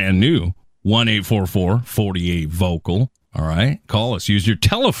 it's brand new. 1-844-48-VOCAL. All right. Call us. Use your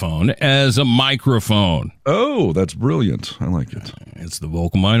telephone as a microphone. Oh, that's brilliant. I like it. It's the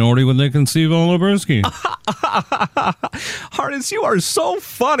Vocal Minority with Nick and Steve Alla Brewski. Harness, you are so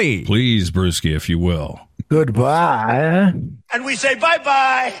funny. Please, Brewski, if you will. Goodbye. And we say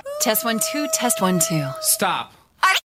bye-bye. Test 1 2, test 1 2. Stop.